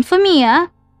 And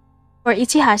Fumiya, or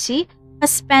Ichihashi,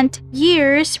 has spent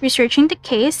years researching the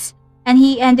case, and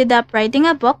he ended up writing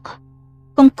a book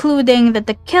concluding that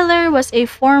the killer was a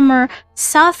former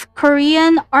South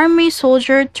Korean army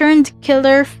soldier turned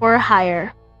killer for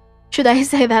hire. Should I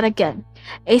say that again?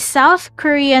 A South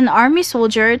Korean army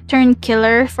soldier turned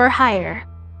killer for hire.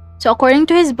 So according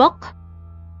to his book,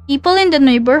 people in the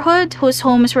neighborhood whose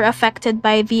homes were affected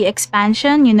by the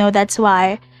expansion, that's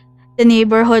why the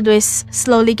neighborhood was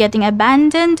slowly getting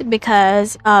abandoned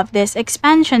because of this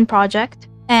expansion project.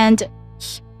 And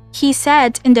he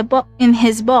said in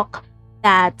his book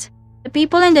that the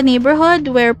people in the neighborhood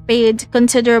were paid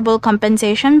considerable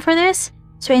compensation for this.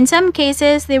 So in some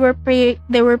cases, they were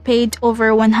paid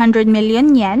over 100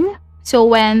 million yen. So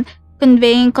when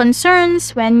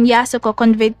Yasuko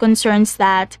conveyed concerns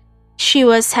that she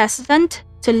was hesitant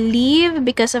to leave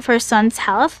because of her son's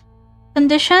health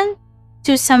condition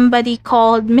to somebody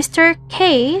called Mr.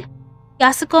 K,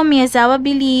 Yasuko Miyazawa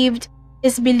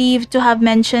is believed to have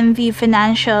mentioned the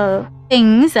financial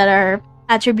things that are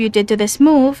attributed to this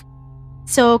move.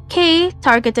 So K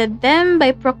targeted them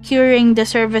by procuring the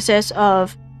services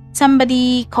of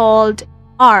somebody called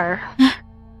R.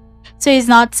 So he's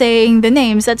not saying the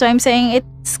names. That's why I'm saying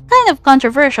it's kind of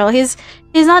controversial. He's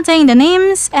not saying the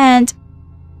names, and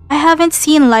I haven't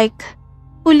seen like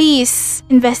police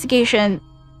investigation.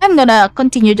 I'm gonna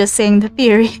continue just saying the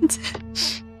theory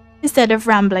instead of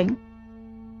rambling.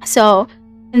 So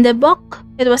in the book,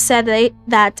 it was said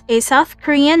that a South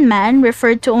Korean man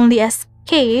referred to only as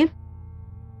K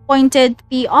pointed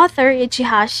the author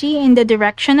Ichihashi in the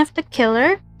direction of the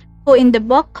killer, who in the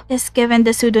book is given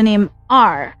the pseudonym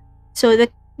R. So the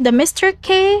Mr.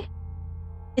 K,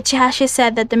 Ichihashi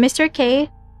said that the Mr. K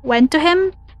went to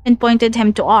him and pointed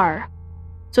him to R.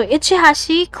 So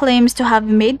Ichihashi claims to have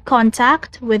made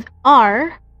contact with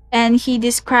R, and he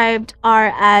described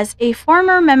R as a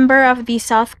former member of the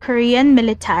South Korean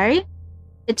military.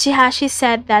 Ichihashi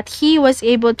said that he was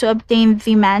able to obtain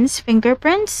the man's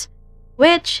fingerprints,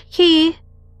 which he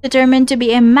determined to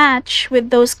be a match with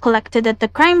those collected at the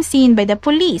crime scene by the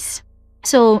police.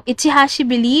 So Ichihashi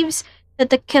believes that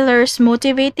the killer's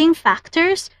motivating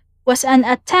factors was an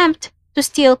attempt to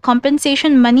steal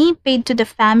compensation money paid to the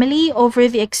family over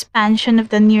the expansion of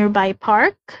the nearby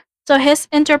park. So his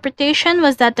interpretation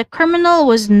was that the criminal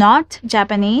was not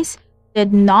Japanese,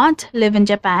 did not live in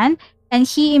Japan, and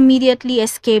he immediately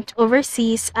escaped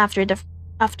overseas after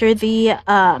the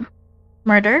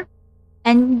murder.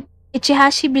 And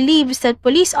Ichihashi believes that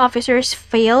police officers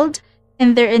failed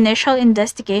in their initial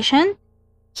investigation.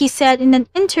 He said in an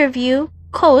interview,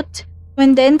 quote,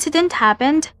 "When the incident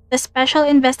happened, the special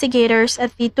investigators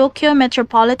at the Tokyo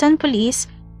Metropolitan Police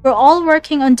were all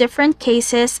working on different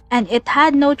cases, and it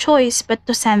had no choice but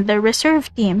to send their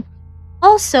reserve team.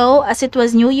 Also, as it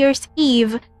was New Year's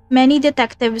Eve, many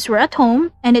detectives were at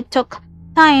home, and it took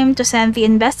time to send the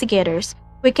investigators.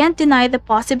 We can't deny the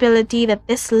possibility that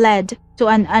this led to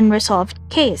an unresolved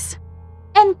case."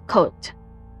 End quote.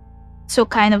 So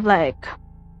kind of like,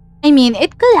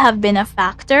 it could have been a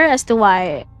factor as to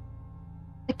why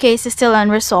the case is still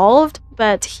unresolved,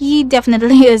 but he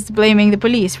definitely is blaming the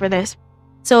police for this.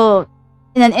 So,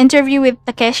 in an interview with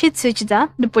Takeshi Tsuchida,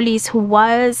 the police who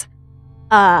was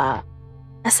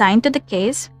assigned to the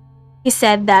case, he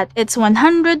said that it's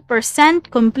 100%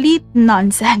 complete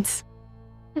nonsense.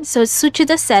 So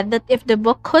Tsuchida said that if the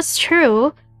book was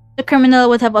true, the criminal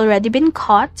would have already been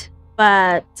caught,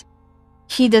 but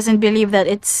he doesn't believe that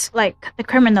it's like the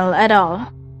criminal at all.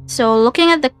 So looking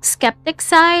at the skeptic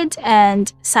side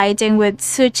and siding with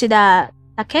Tsuchida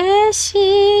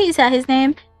Takeshi, is that his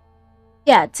name?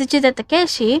 Yeah, Tsuchida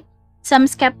Takeshi. Some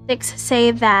skeptics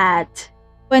say that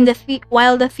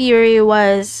while the theory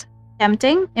was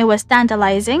tempting, it was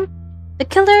tantalizing, the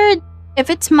killer, if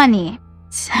it's money,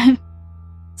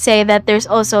 say that there's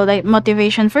also like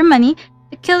motivation for money,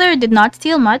 the killer did not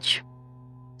steal much.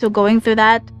 So going through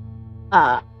that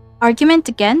argument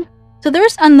again. So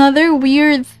there's another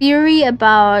weird theory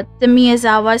about the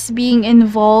Miyazawas being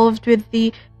involved with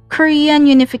the Korean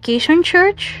Unification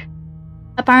Church.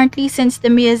 Apparently, since the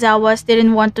Miyazawas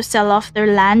didn't want to sell off their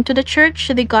land to the church,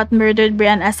 they got murdered by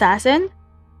an assassin.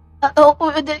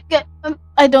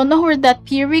 I don't know where that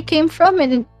theory came from,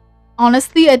 and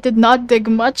honestly, I did not dig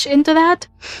much into that.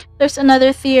 There's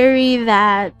another theory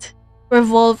that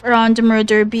revolve around the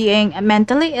murder being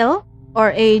mentally ill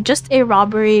or just a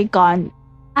robbery gone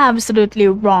absolutely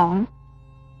wrong.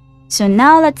 So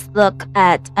now let's look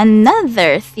at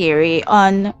another theory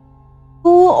on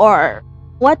who or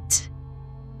what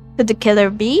could the killer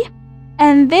be.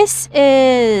 And this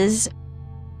is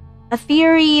a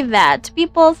theory that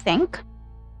people think.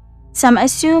 Some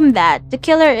assume that the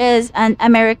killer is an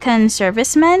American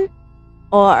serviceman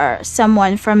or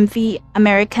someone from the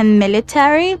American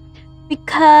military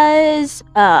because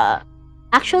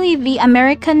actually the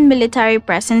American military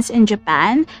presence in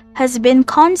Japan has been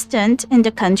constant in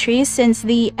the country since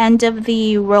the end of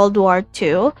the World War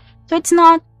II. So it's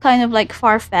not kind of like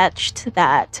far-fetched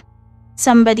that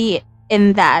somebody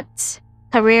in that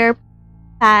career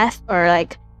path or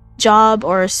like job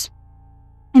or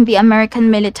in the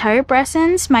American military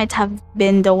presence might have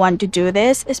been the one to do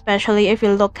this, especially if you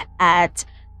look at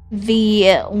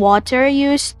the water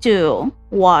used to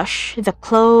wash the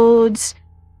clothes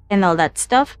and all that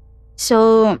stuff.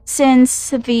 So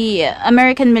since the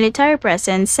American military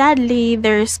presence, sadly,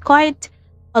 there's quite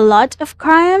a lot of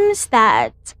crimes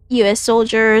that US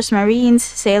soldiers, Marines,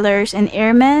 sailors, and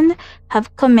airmen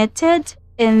have committed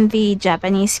in the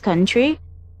Japanese country.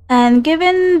 And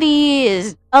given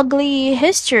the ugly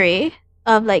history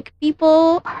of like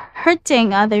people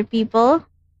hurting other people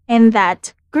in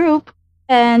that group,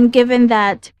 and given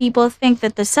that people think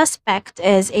that the suspect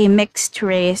is a mixed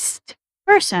race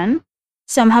person,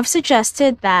 some have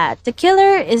suggested that the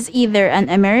killer is either an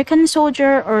American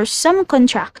soldier or some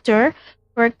contractor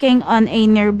working on a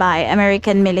nearby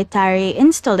American military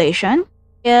installation.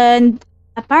 And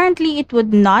apparently it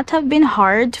would not have been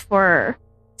hard for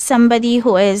somebody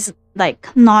who is like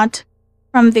not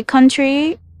from the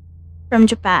country, from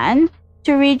Japan,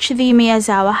 to reach the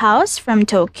Miyazawa house from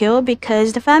Tokyo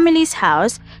because the family's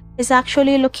house is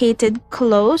actually located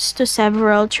close to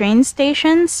several train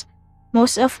stations,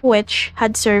 most of which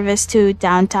had service to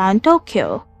downtown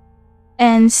Tokyo.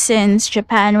 And since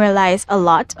Japan relies a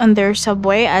lot on their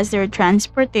subway as their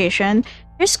transportation,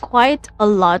 there's quite a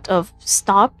lot of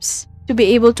stops to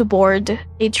be able to board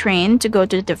a train to go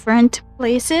to different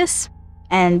places.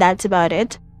 And that's about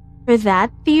it for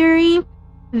that theory.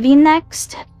 The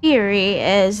next theory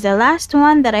is the last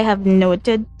one that I have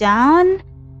noted down,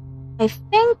 I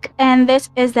think, and this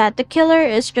is that the killer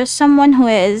is just someone who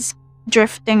is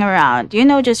drifting around. You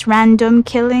know, just random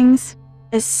killings.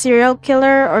 A serial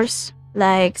killer or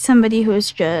like somebody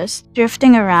who's just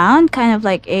drifting around, kind of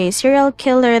like a serial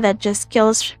killer that just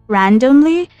kills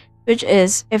randomly, which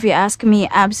is, if you ask me,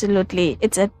 absolutely,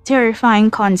 it's a terrifying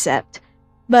concept.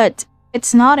 But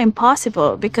it's not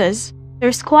impossible because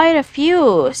there's quite a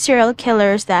few serial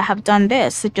killers that have done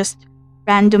this, just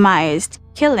randomized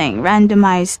killing,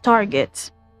 randomized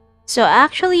targets. So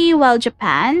actually, while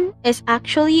Japan is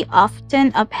actually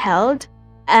often upheld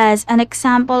as an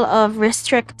example of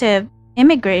restrictive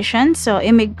immigration, so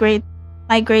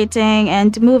migrating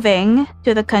and moving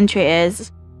to the country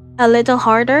is a little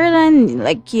harder than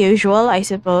like usual, I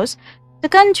suppose. The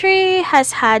country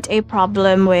has had a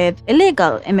problem with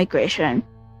illegal immigration,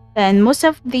 and most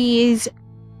of these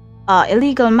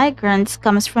illegal migrants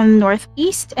comes from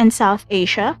Northeast and South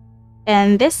Asia,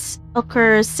 and this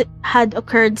had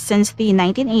occurred since the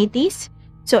 1980s.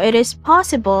 So it is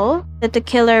possible that the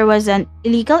killer was an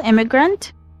illegal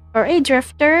immigrant or a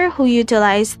drifter who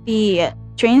utilized the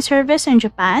train service in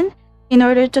Japan in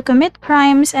order to commit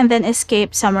crimes and then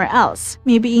escape somewhere else,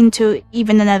 maybe into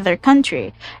even another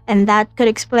country. And that could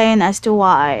explain as to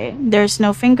why there's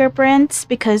no fingerprints,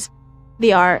 because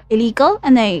they are illegal,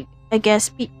 and I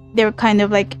guess they're kind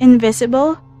of like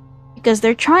invisible because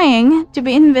they're trying to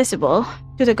be invisible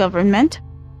to the government.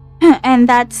 And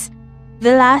that's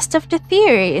the last of the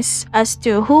theories as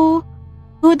to who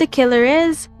the killer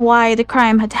is, why the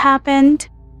crime had happened,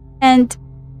 and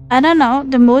I don't know,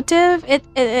 the motive.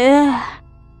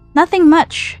 Nothing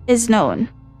much is known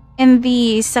in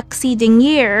the succeeding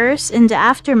years, in the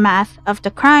aftermath of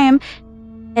the crime,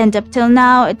 and up till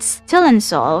now, it's still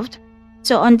unsolved.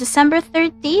 So on December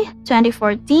 30,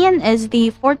 2014 is the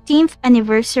 14th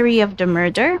anniversary of the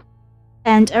murder,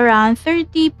 and around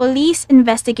 30 police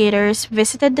investigators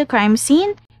visited the crime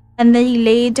scene and they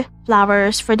laid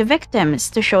flowers for the victims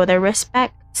to show their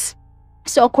respects.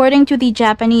 So according to the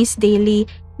Japanese daily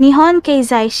Nihon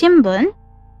Keizai Shimbun,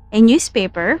 a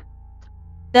newspaper,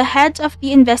 the head of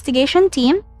the investigation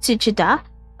team, Tsuchida,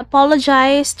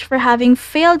 apologized for having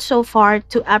failed so far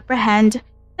to apprehend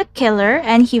the killer,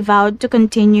 and he vowed to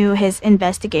continue his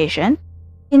investigation.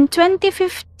 In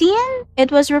 2015,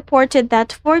 it was reported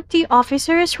that 40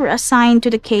 officers were assigned to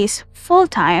the case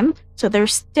full-time, so they're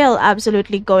still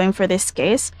absolutely going for this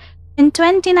case. In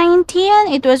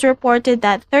 2019, it was reported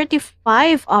that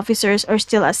 35 officers are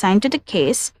still assigned to the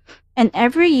case, and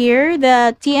every year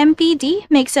the TMPD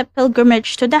makes a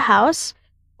pilgrimage to the house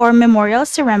for memorial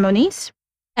ceremonies.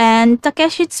 And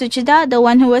Takeshi Tsuchida, the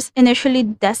one who was initially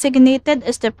designated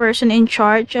as the person in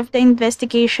charge of the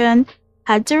investigation,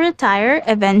 had to retire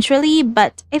eventually,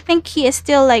 but I think he is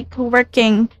still like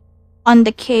working on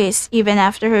the case even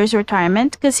after his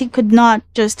retirement because he could not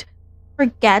just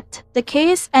forget the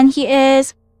case. And he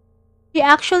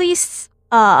actually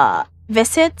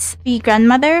visits the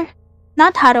grandmother,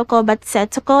 not Haruko but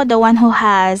Setsuko, the one who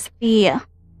has the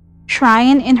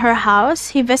shrine in her house.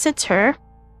 He visits her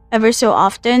ever so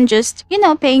often, just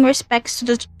paying respects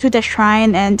to the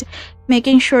shrine and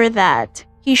making sure that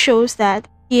he shows that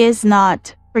he is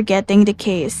not forgetting the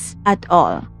case at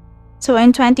all. So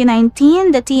in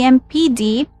 2019, the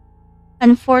TMPD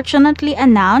unfortunately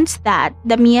announced that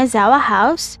the Miyazawa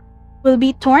house will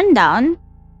be torn down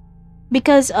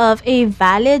because of a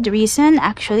valid reason,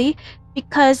 actually,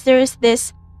 because there's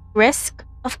this risk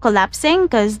of collapsing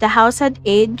because the house had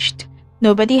aged,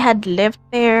 nobody had lived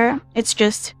there, it's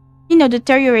just,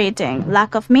 deteriorating,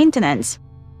 lack of maintenance.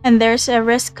 And there's a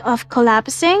risk of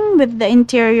collapsing with the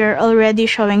interior already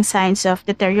showing signs of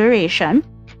deterioration.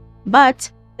 But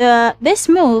this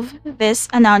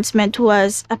announcement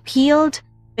was appealed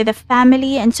by the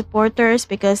family and supporters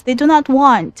because they do not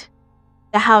want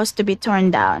the house to be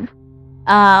torn down.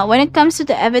 When it comes to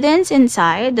the evidence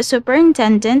inside, the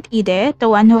superintendent, Ide, the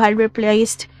one who had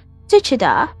replaced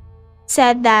Tsuchida,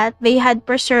 said that they had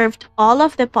preserved all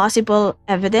of the possible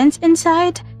evidence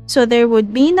inside, so there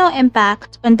would be no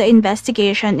impact on the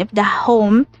investigation if the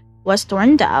home was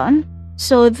torn down.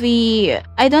 So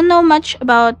I don't know much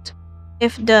about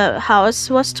if the house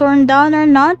was torn down or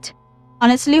not.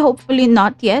 Honestly, hopefully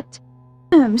not yet.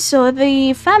 So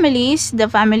the families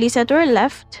that were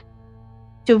left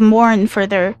to mourn for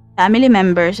their family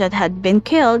members that had been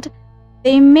killed,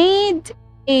 they made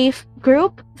a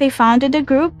group. They founded a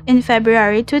group in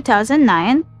February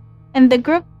 2009, and the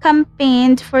group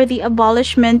campaigned for the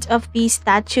abolishment of the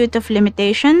statute of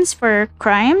limitations for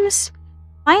crimes.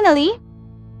 Finally,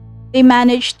 they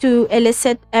managed to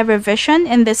elicit a revision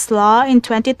in this law in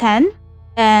 2010,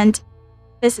 and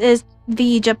this is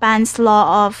the Japan's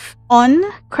law on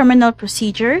criminal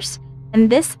procedures, and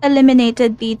this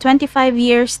eliminated the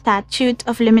 25-year statute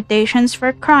of limitations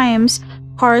for crimes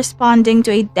corresponding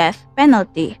to a death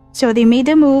penalty. So they made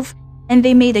a move and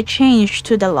they made a change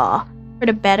to the law. For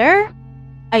the better?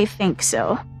 I think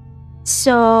so.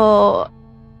 So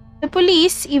the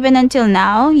police, even until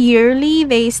now, yearly,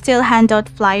 they still hand out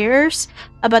flyers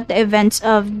about the events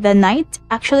of the night.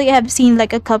 Actually, I have seen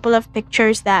like a couple of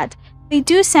pictures that they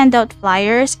do send out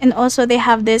flyers, and also they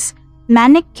have this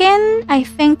mannequin. I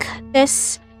think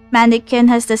this mannequin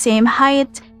has the same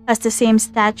height, has the same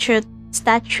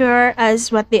stature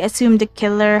as what they assume the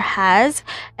killer has,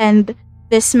 and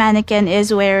this mannequin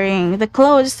is wearing the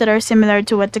clothes that are similar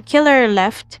to what the killer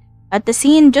left at the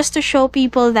scene, just to show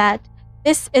people that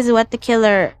this is what the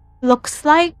killer looks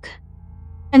like.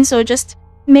 And so just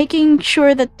making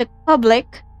sure that the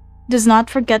public does not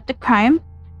forget the crime,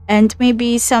 and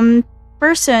maybe some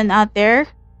person out there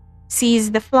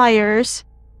sees the flyers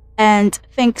and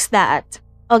thinks that,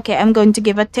 okay, I'm going to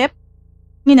give a tip,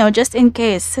 just in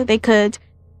case they could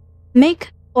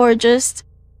make or just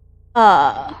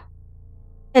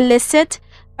elicit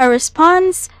a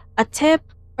response, a tip,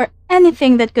 or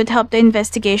anything that could help the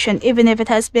investigation, even if it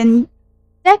has been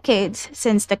decades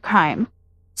since the crime.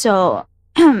 So,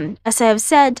 as I have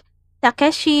said,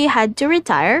 Takeshi had to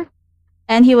retire,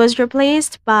 and he was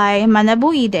replaced by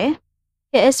Manabu Ide.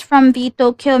 He is from the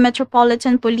Tokyo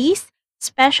Metropolitan Police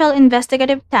Special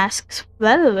Investigative Task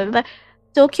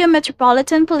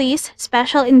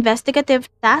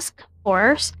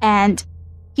Force, and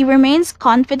he remains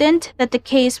confident that the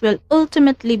case will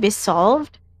ultimately be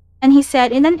solved. And he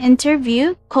said in an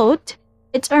interview, quote,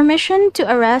 "It's our mission to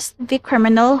arrest the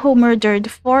criminal who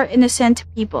murdered 4 innocent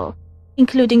people,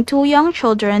 including 2 young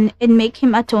children, and make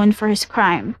him atone for his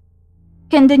crime.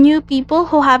 Can the new people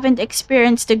who haven't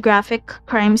experienced the graphic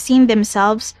crime scene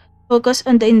themselves focus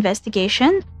on the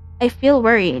investigation? I feel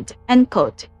worried," end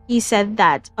quote. He said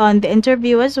that on the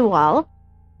interview as well.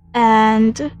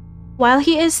 And while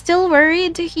he is still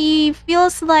worried, he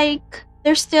feels like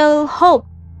there's still hope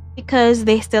because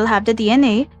they still have the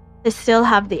DNA, they still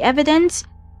have the evidence.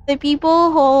 The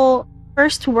people who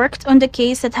first worked on the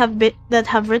case that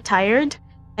have retired,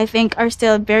 I think, are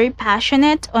still very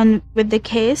passionate on with the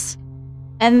case,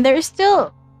 and there's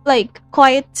still like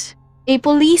quite a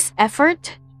police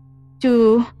effort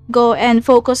to go and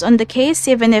focus on the case,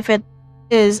 even if it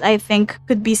is, I think,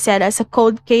 could be said as a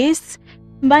cold case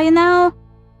by now.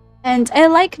 And I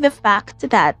like the fact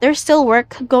that there's still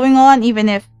work going on, even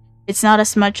if it's not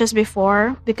as much as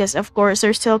before, because of course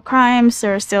there's still crimes,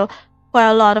 there are still quite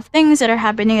a lot of things that are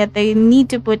happening that they need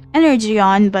to put energy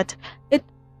on, but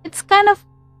it's kind of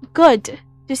good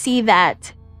to see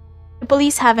that the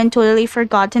police haven't totally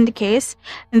forgotten the case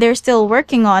and they're still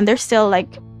working on, there's still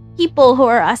like people who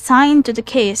are assigned to the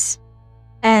case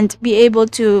and be able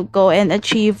to go and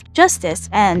achieve justice.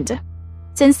 And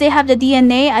since they have the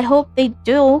DNA, I hope they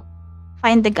do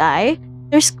find the guy.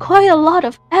 There's quite a lot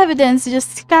of evidence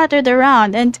just scattered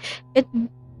around, and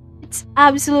it's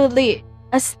absolutely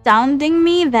astounding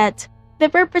me that the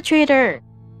perpetrator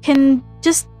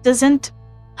doesn't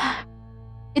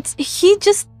he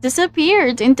just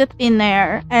disappeared into thin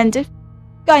air, and it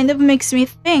kind of makes me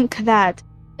think that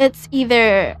it's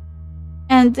either,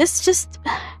 and this just,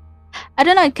 I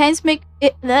don't know,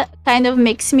 that kind of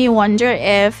makes me wonder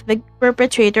if the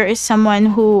perpetrator is someone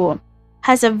who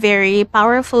has a very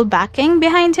powerful backing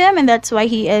behind him, and that's why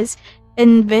he is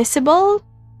invisible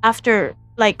after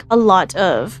like a lot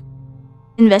of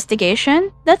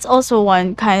investigation. That's also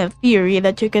one kind of theory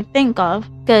that you could think of,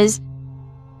 because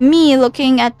me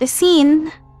looking at the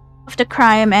scene of the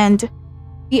crime and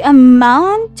the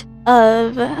amount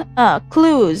of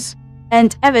clues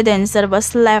and evidence that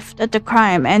was left at the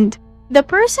crime, and the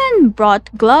person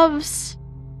brought gloves,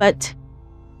 but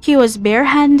he was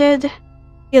barehanded.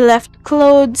 He left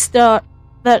clothes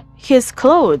his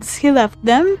clothes. He left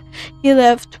them. He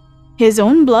left his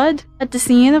own blood at the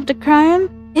scene of the crime.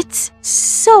 It's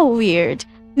so weird.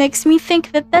 Makes me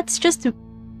think that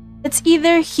it's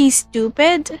either he's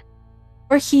stupid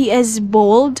or he is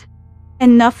bold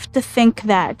enough to think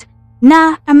that,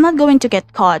 nah, I'm not going to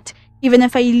get caught. Even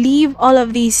if I leave all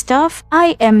of these stuff,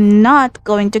 I am not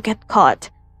going to get caught.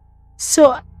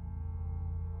 So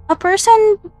how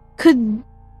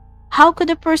could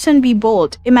a person be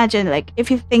bold? Imagine, like, if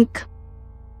you think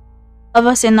of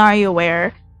a scenario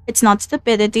where it's not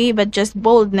stupidity, but just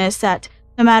boldness, that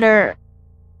no matter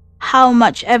how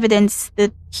much evidence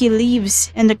that he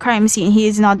leaves in the crime scene, he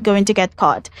is not going to get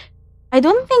caught. I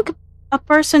don't think a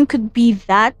person could be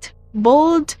that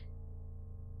bold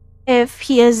if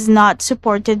he is not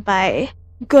supported by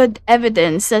good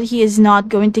evidence that he is not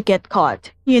going to get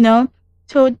caught, you know?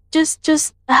 So just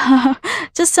just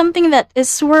something that is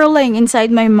swirling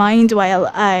inside my mind while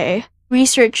I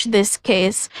research this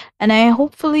case, and I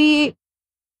hope that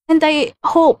in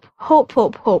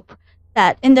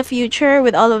the future,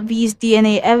 with all of these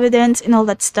DNA evidence and all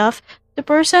that stuff, the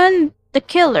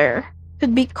killer,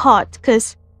 could be caught.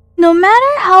 Because no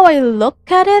matter how I look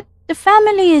at it, the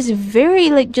family is very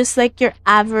just like your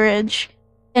average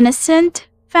innocent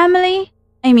family.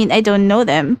 I mean, I don't know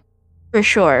them for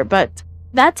sure, but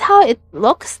that's how it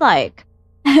looks like.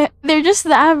 They're just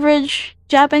the average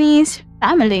Japanese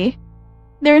family.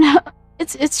 They're not.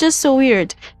 It's just so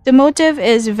weird. The motive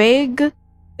is vague.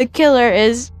 The killer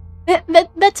is.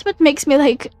 That's what makes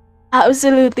me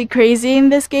absolutely crazy in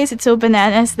this case. It's so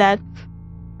bananas that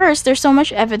first there's so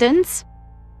much evidence,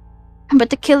 but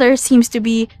the killer seems to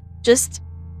be just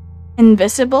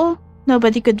invisible.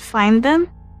 Nobody could find them.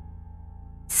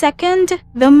 Second,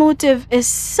 the motive is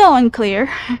so unclear.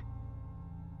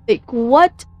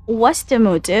 What was the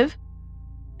motive?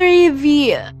 Three,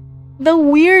 the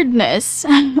weirdness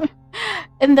in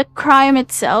the crime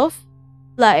itself,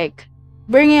 like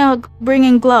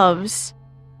bringing gloves,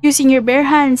 using your bare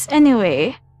hands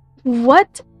anyway.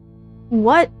 What?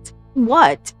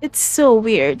 It's so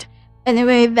weird.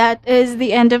 Anyway, that is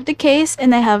the end of the case,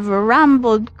 and I have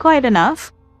rambled quite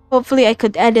enough. Hopefully I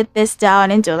could edit this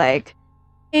down into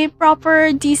a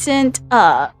proper, decent,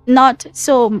 not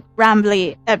so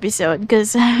rambly episode,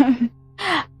 because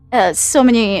so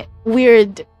many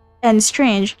weird and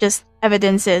strange just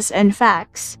evidences and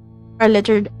facts are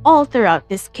littered all throughout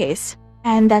this case.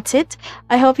 And that's it.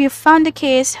 I hope you found the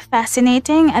case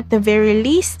fascinating at the very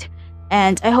least,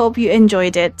 and I hope you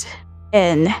enjoyed it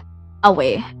in a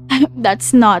way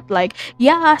that's not like,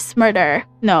 yes, murder.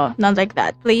 No, not like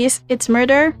that. Please, it's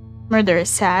murder. Murder is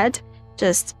sad.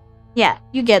 Just, yeah,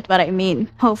 you get what I mean,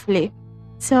 hopefully.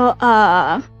 So,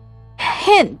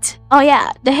 hint. Oh,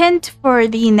 yeah, the hint for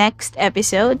the next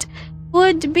episode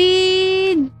would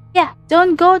be, yeah,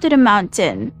 don't go to the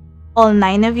mountain. All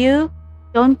 9 of you,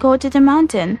 don't go to the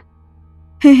mountain.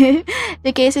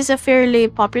 The case is a fairly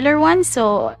popular one,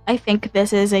 so I think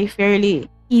this is a fairly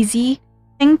easy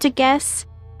thing to guess.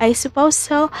 I suppose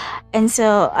so. And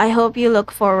so I hope you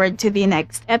look forward to the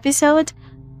next episode.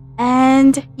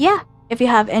 And yeah, if you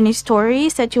have any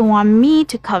stories that you want me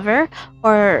to cover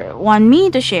or want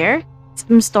me to share,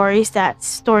 some stories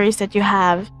that you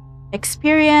have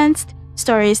experienced,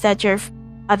 stories that your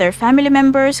other family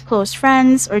members, close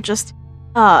friends, or just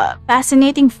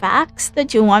fascinating facts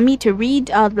that you want me to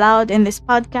read out loud in this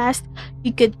podcast,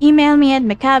 you could email me at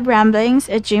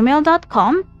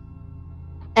macabramblings@gmail.com.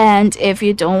 And if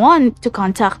you don't want to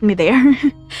contact me there,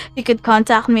 you could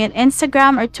contact me at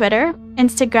Instagram or Twitter.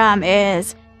 Instagram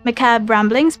is Macabre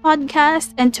Ramblings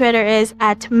Podcast, and Twitter is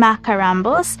at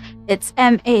Macarambles. It's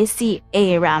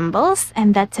MACA Rambles,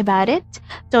 and that's about it.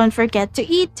 Don't forget to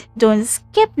eat. Don't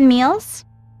skip meals.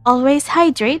 Always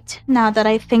hydrate. Now that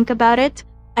I think about it,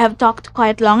 I have talked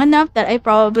quite long enough that I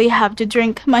probably have to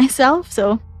drink myself.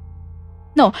 So,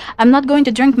 no, I'm not going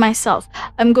to drink myself.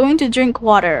 I'm going to drink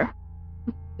water.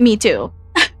 Me too.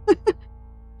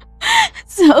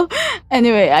 So,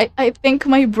 anyway, I think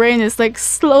my brain is like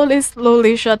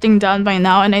slowly shutting down by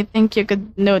now, and I think you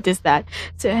could notice that.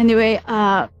 So, anyway,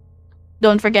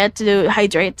 don't forget to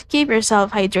hydrate. Keep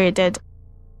yourself hydrated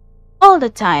all the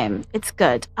time. It's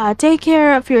good. Take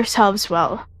care of yourselves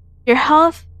well. Your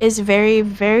health is very,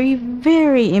 very,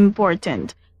 very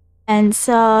important. And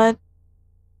so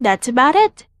that's about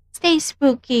it. Stay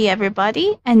spooky,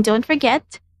 everybody. And don't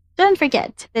forget,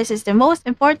 this is the most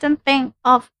important thing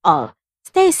of all.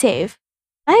 Stay safe.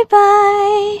 Bye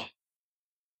bye.